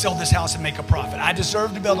to sell this house and make a profit. I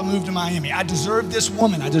deserve to be able to move to Miami. I deserve this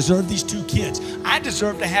woman. I deserve these 2 kids. I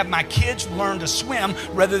deserve to have my kids learn to swim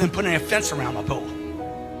rather than putting a fence around my pool.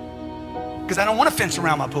 Because I don't want a fence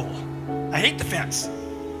around my pool. I hate the fence.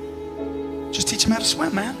 Just teach them how to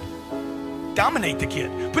swim, man. Dominate the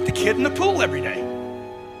kid. Put the kid in the pool every day.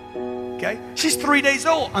 Okay? She's 3 days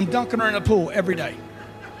old. I'm dunking her in the pool every day.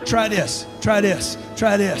 Try this, try this,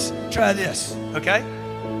 try this, try this. Okay?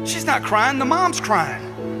 She's not crying. The mom's crying.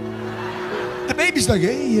 The baby's like,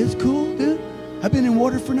 hey, it's cool, dude. I've been in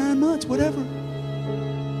water for 9 months, whatever.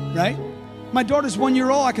 Right? My daughter's 1 year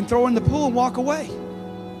old. I can throw her in the pool and walk away.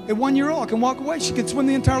 At 1 year old, I can walk away. She can swim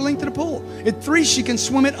the entire length of the pool. At 3, she can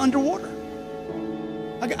swim it underwater.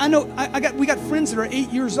 We got friends that are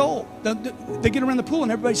 8 years old. They get around the pool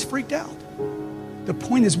and everybody's freaked out. The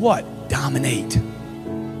point is what? Dominate.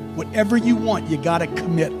 Whatever you want, you got to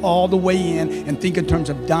commit all the way in and think in terms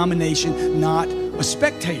of domination, not a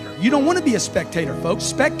spectator. You don't want to be a spectator, folks.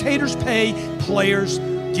 Spectators pay, players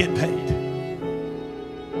get paid.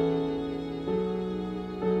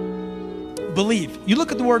 Believe. You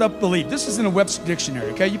look at the word up, believe. This is in a Webster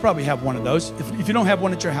dictionary, okay? You probably have one of those. If you don't have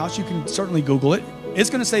one at your house, you can certainly Google it. It's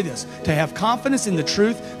going to say this: to have confidence in the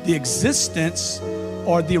truth, the existence,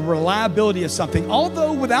 or the reliability of something,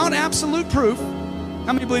 although without absolute proof.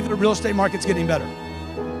 How many believe that the real estate market's getting better?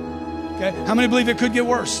 Okay. How many believe it could get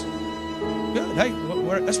worse? Good. Hey,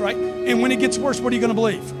 that's right. And when it gets worse, what are you going to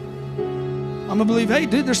believe? I'm going to believe, hey,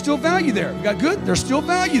 dude, there's still value there. You got good? There's still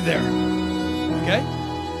value there. Okay.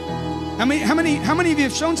 How many of you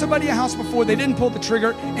have shown somebody a house before, they didn't pull the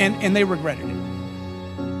trigger, and they regretted it?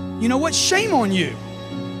 You know what? Shame on you.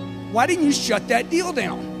 Why didn't you shut that deal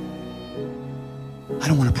down? I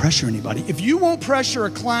don't want to pressure anybody. If you won't pressure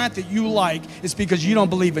a client that you like, it's because you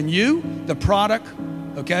don't believe in you, the product,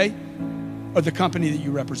 okay, or the company that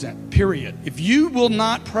you represent, period. If you will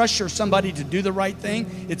not pressure somebody to do the right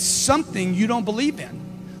thing, it's something you don't believe in.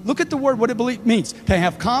 Look at the word, what it means. To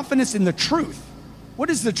have confidence in the truth.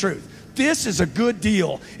 What is the truth? This is a good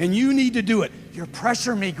deal, and you need to do it. You're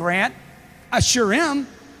pressuring me, Grant. I sure am.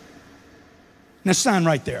 Now sign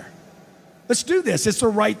right there. Let's do this. It's the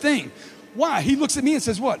right thing. Why? He looks at me and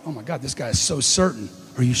says, what? Oh my God, this guy is so certain.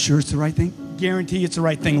 Are you sure it's the right thing? Guarantee it's the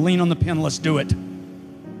right thing. Lean on the pen. Let's do it.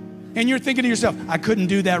 And you're thinking to yourself, I couldn't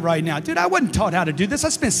do that right now. Dude, I wasn't taught how to do this. I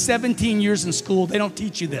spent 17 years in school. They don't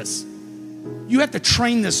teach you this. You have to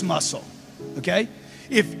train this muscle, okay?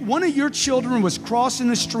 If one of your children was crossing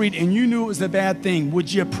the street and you knew it was a bad thing,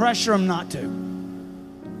 would you pressure them not to?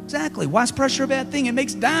 Exactly. Why is pressure a bad thing? It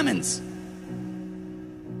makes diamonds.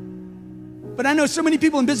 But I know so many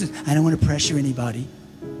people in business, I don't want to pressure anybody.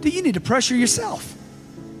 Dude, you need to pressure yourself.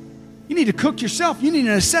 You need to cook yourself. You need a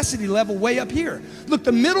necessity level way up here. Look,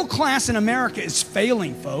 the middle class in America is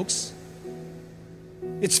failing, folks.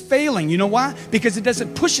 It's failing. You know why? Because it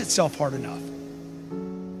doesn't push itself hard enough.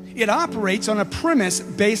 It operates on a premise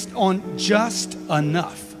based on just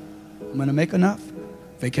enough. I'm going to make enough,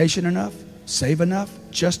 vacation enough, save enough,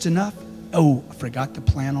 just enough. Oh, I forgot to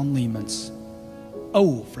plan on Lehman's.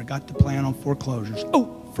 Oh, forgot to plan on foreclosures.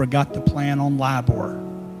 Oh, forgot to plan on LIBOR.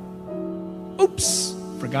 Oops,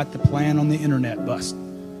 forgot to plan on the internet bust.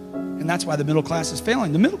 And that's why the middle class is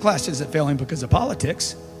failing. The middle class isn't failing because of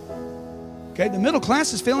politics. Okay, the middle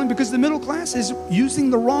class is failing because the middle class is using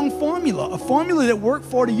the wrong formula. A formula that worked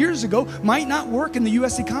 40 years ago might not work in the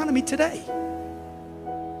U.S. economy today.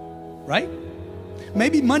 Right?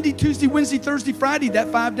 Maybe Monday, Tuesday, Wednesday, Thursday, Friday, that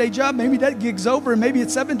 5-day job, maybe that gig's over and maybe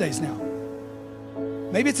it's 7 days now.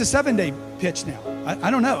 Maybe it's a 7-day pitch now.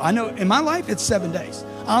 I don't know. I know in my life it's 7 days.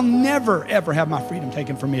 I'll never, ever have my freedom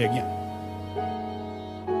taken from me again.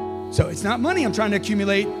 So it's not money I'm trying to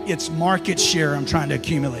accumulate. It's market share I'm trying to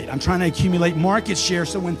accumulate. I'm trying to accumulate market share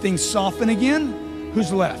so when things soften again,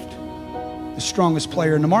 who's left? The strongest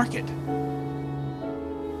player in the market.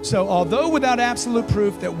 So, although without absolute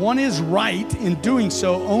proof that one is right in doing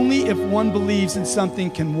so, only if one believes in something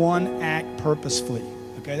can one act purposefully.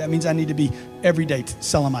 Okay, that means I need to be every day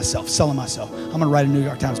selling myself. I'm going to write a New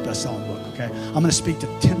York Times best-selling book, okay? I'm going to speak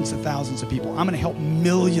to tens of thousands of people. I'm going to help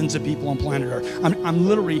millions of people on planet Earth. I'm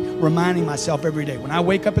literally reminding myself every day. When I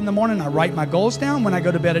wake up in the morning, I write my goals down. When I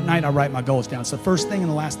go to bed at night, I write my goals down. It's the first thing and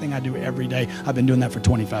the last thing I do every day. I've been doing that for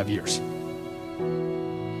 25 years.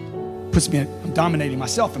 I'm dominating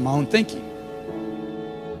myself in my own thinking.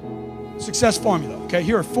 Success formula, okay?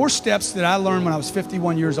 Here are 4 steps that I learned when I was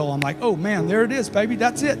 51 years old. I'm like, oh man, there it is, baby.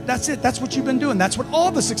 That's it. That's what you've been doing. That's what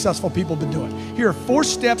all the successful people have been doing. Here are 4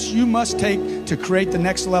 steps you must take to create the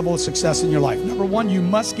next level of success in your life. Number 1, you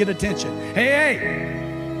must get attention.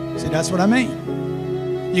 Hey. See, that's what I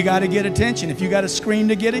mean. You got to get attention. If you got to scream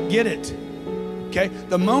to get it, get it. Okay?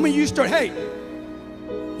 The moment you start, hey,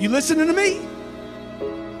 you listening to me?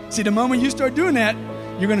 See, the moment you start doing that,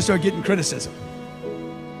 you're going to start getting criticism.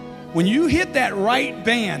 When you hit that right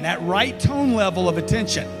band, that right tone level of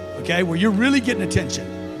attention, okay, where you're really getting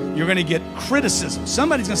attention, you're going to get criticism.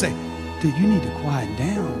 Somebody's going to say, dude, you need to quiet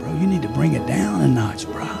down, bro. You need to bring it down a notch,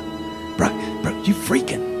 bro. Bro, you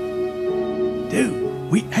freaking.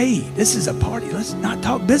 Dude, hey, this is a party. Let's not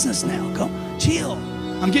talk business now. Go, chill.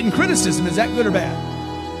 I'm getting criticism. Is that good or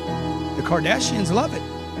bad? The Kardashians love it.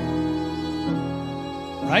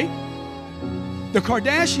 Right? The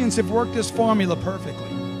Kardashians have worked this formula perfectly.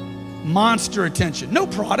 Monster attention. No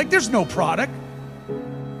product. There's no product.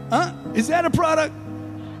 Huh? Is that a product?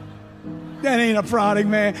 That ain't a product,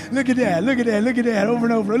 man. Look at that. Look at that. Look at that. Over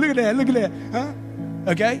and over. Look at that. Look at that. Huh?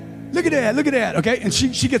 Okay? Look at that. Look at that. Okay? And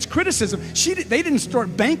she gets criticism. They didn't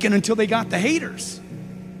start banking until they got the haters.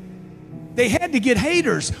 They had to get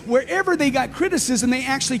haters. Wherever they got criticism, they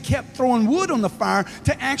actually kept throwing wood on the fire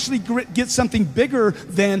to actually get something bigger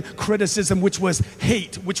than criticism, which was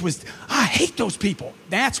hate, which was, I hate those people.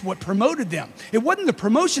 That's what promoted them. It wasn't the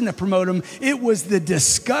promotion that promoted them. It was the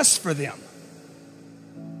disgust for them.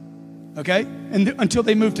 Okay? And until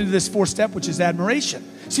they moved into this 4th step, which is admiration.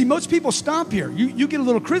 See, most people stop here. You get a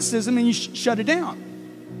little criticism and you shut it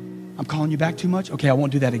down. I'm calling you back too much? Okay, I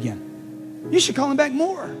won't do that again. You should call him back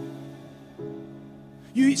more.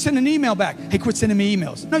 You send an email back. Hey, quit sending me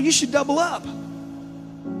emails. No, you should double up.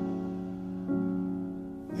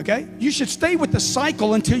 Okay? You should stay with the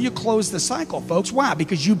cycle until you close the cycle, folks. Why?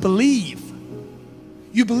 Because you believe.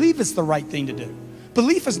 You believe it's the right thing to do.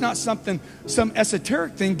 Belief is not some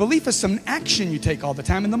esoteric thing. Belief is some action you take all the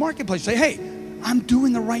time in the marketplace. Say, hey, I'm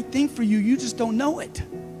doing the right thing for you. You just don't know it.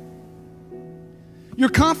 Your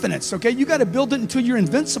confidence, okay? You got to build it until you're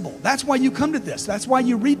invincible. That's why you come to this. That's why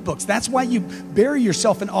you read books. That's why you bury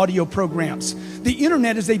yourself in audio programs. The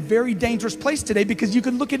internet is a very dangerous place today because you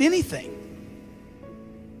can look at anything.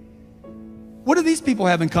 What do these people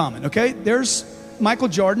have in common, okay? There's Michael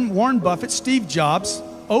Jordan, Warren Buffett, Steve Jobs,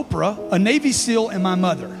 Oprah, a Navy SEAL, and my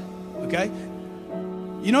mother, okay?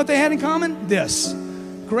 You know what they had in common? This.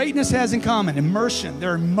 Greatness has in common immersion.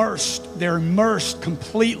 They're immersed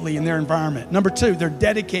completely in their environment. Number 2, they're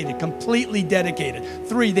dedicated, completely dedicated.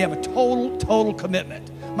 3, they have a total commitment.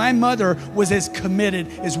 My mother was as committed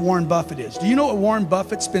as Warren Buffett is. Do you know what Warren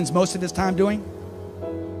Buffett spends most of his time doing?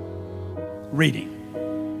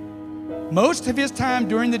 Reading. Most of his time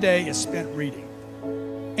during the day is spent reading.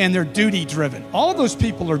 And they're duty driven. All those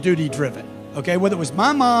people are duty driven. Okay, whether it was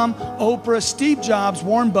my mom, Oprah, Steve Jobs,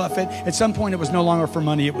 Warren Buffett, at some point it was no longer for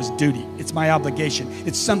money, it was duty. It's my obligation.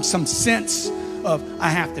 It's some sense of, I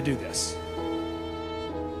have to do this.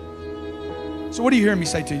 So what are you hearing me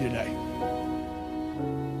say to you today?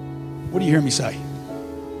 What do you hear me say?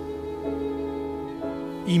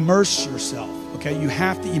 Immerse yourself. Okay, you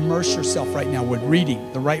have to immerse yourself right now with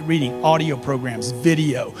reading, the right reading, audio programs,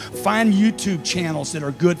 video. Find YouTube channels that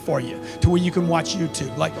are good for you to where you can watch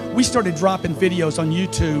YouTube. Like we started dropping videos on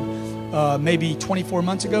YouTube maybe 24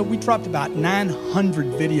 months ago. We dropped about 900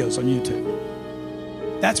 videos on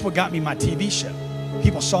YouTube. That's what got me my TV show.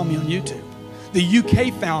 People saw me on YouTube. The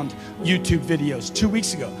UK found YouTube videos 2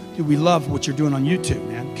 weeks ago. Dude, we love what you're doing on YouTube,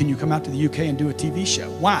 man. Can you come out to the UK and do a TV show?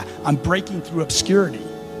 Why? I'm breaking through obscurity.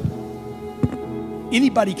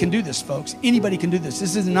 Anybody can do this, folks. Anybody can do this.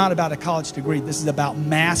 This is not about a college degree. This is about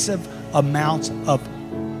massive amounts of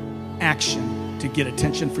action to get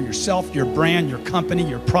attention for yourself, your brand, your company,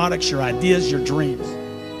 your products, your ideas, your dreams.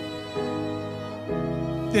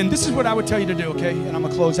 Then this is what I would tell you to do, okay? And I'm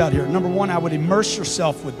gonna close out here. Number 1, I would immerse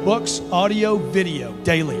yourself with books, audio, video,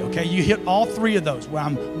 daily, okay? You hit all 3 of those where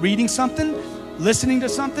I'm reading something, listening to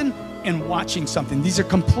something, and watching something. These are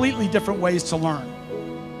completely different ways to learn.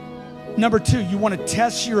 Number 2, you want to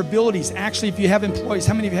test your abilities. Actually, if you have employees,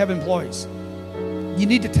 how many of you have employees? You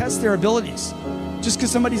need to test their abilities. Just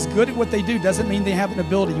because somebody's good at what they do doesn't mean they have an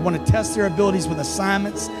ability. You want to test their abilities with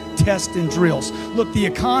assignments, tests, and drills. Look, the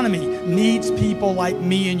economy needs people like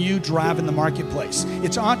me and you driving the marketplace.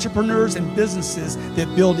 It's entrepreneurs and businesses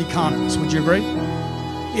that build economies. Would you agree?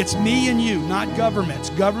 It's me and you, not governments.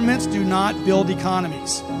 Governments do not build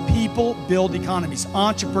economies. People build economies.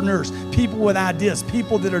 Entrepreneurs, people with ideas,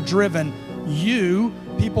 people that are driven. You,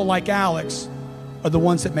 people like Alex, are the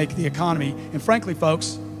ones that make the economy. And frankly,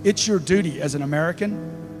 folks, it's your duty as an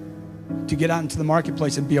American to get out into the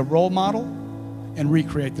marketplace and be a role model and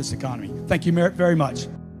recreate this economy. Thank you very much.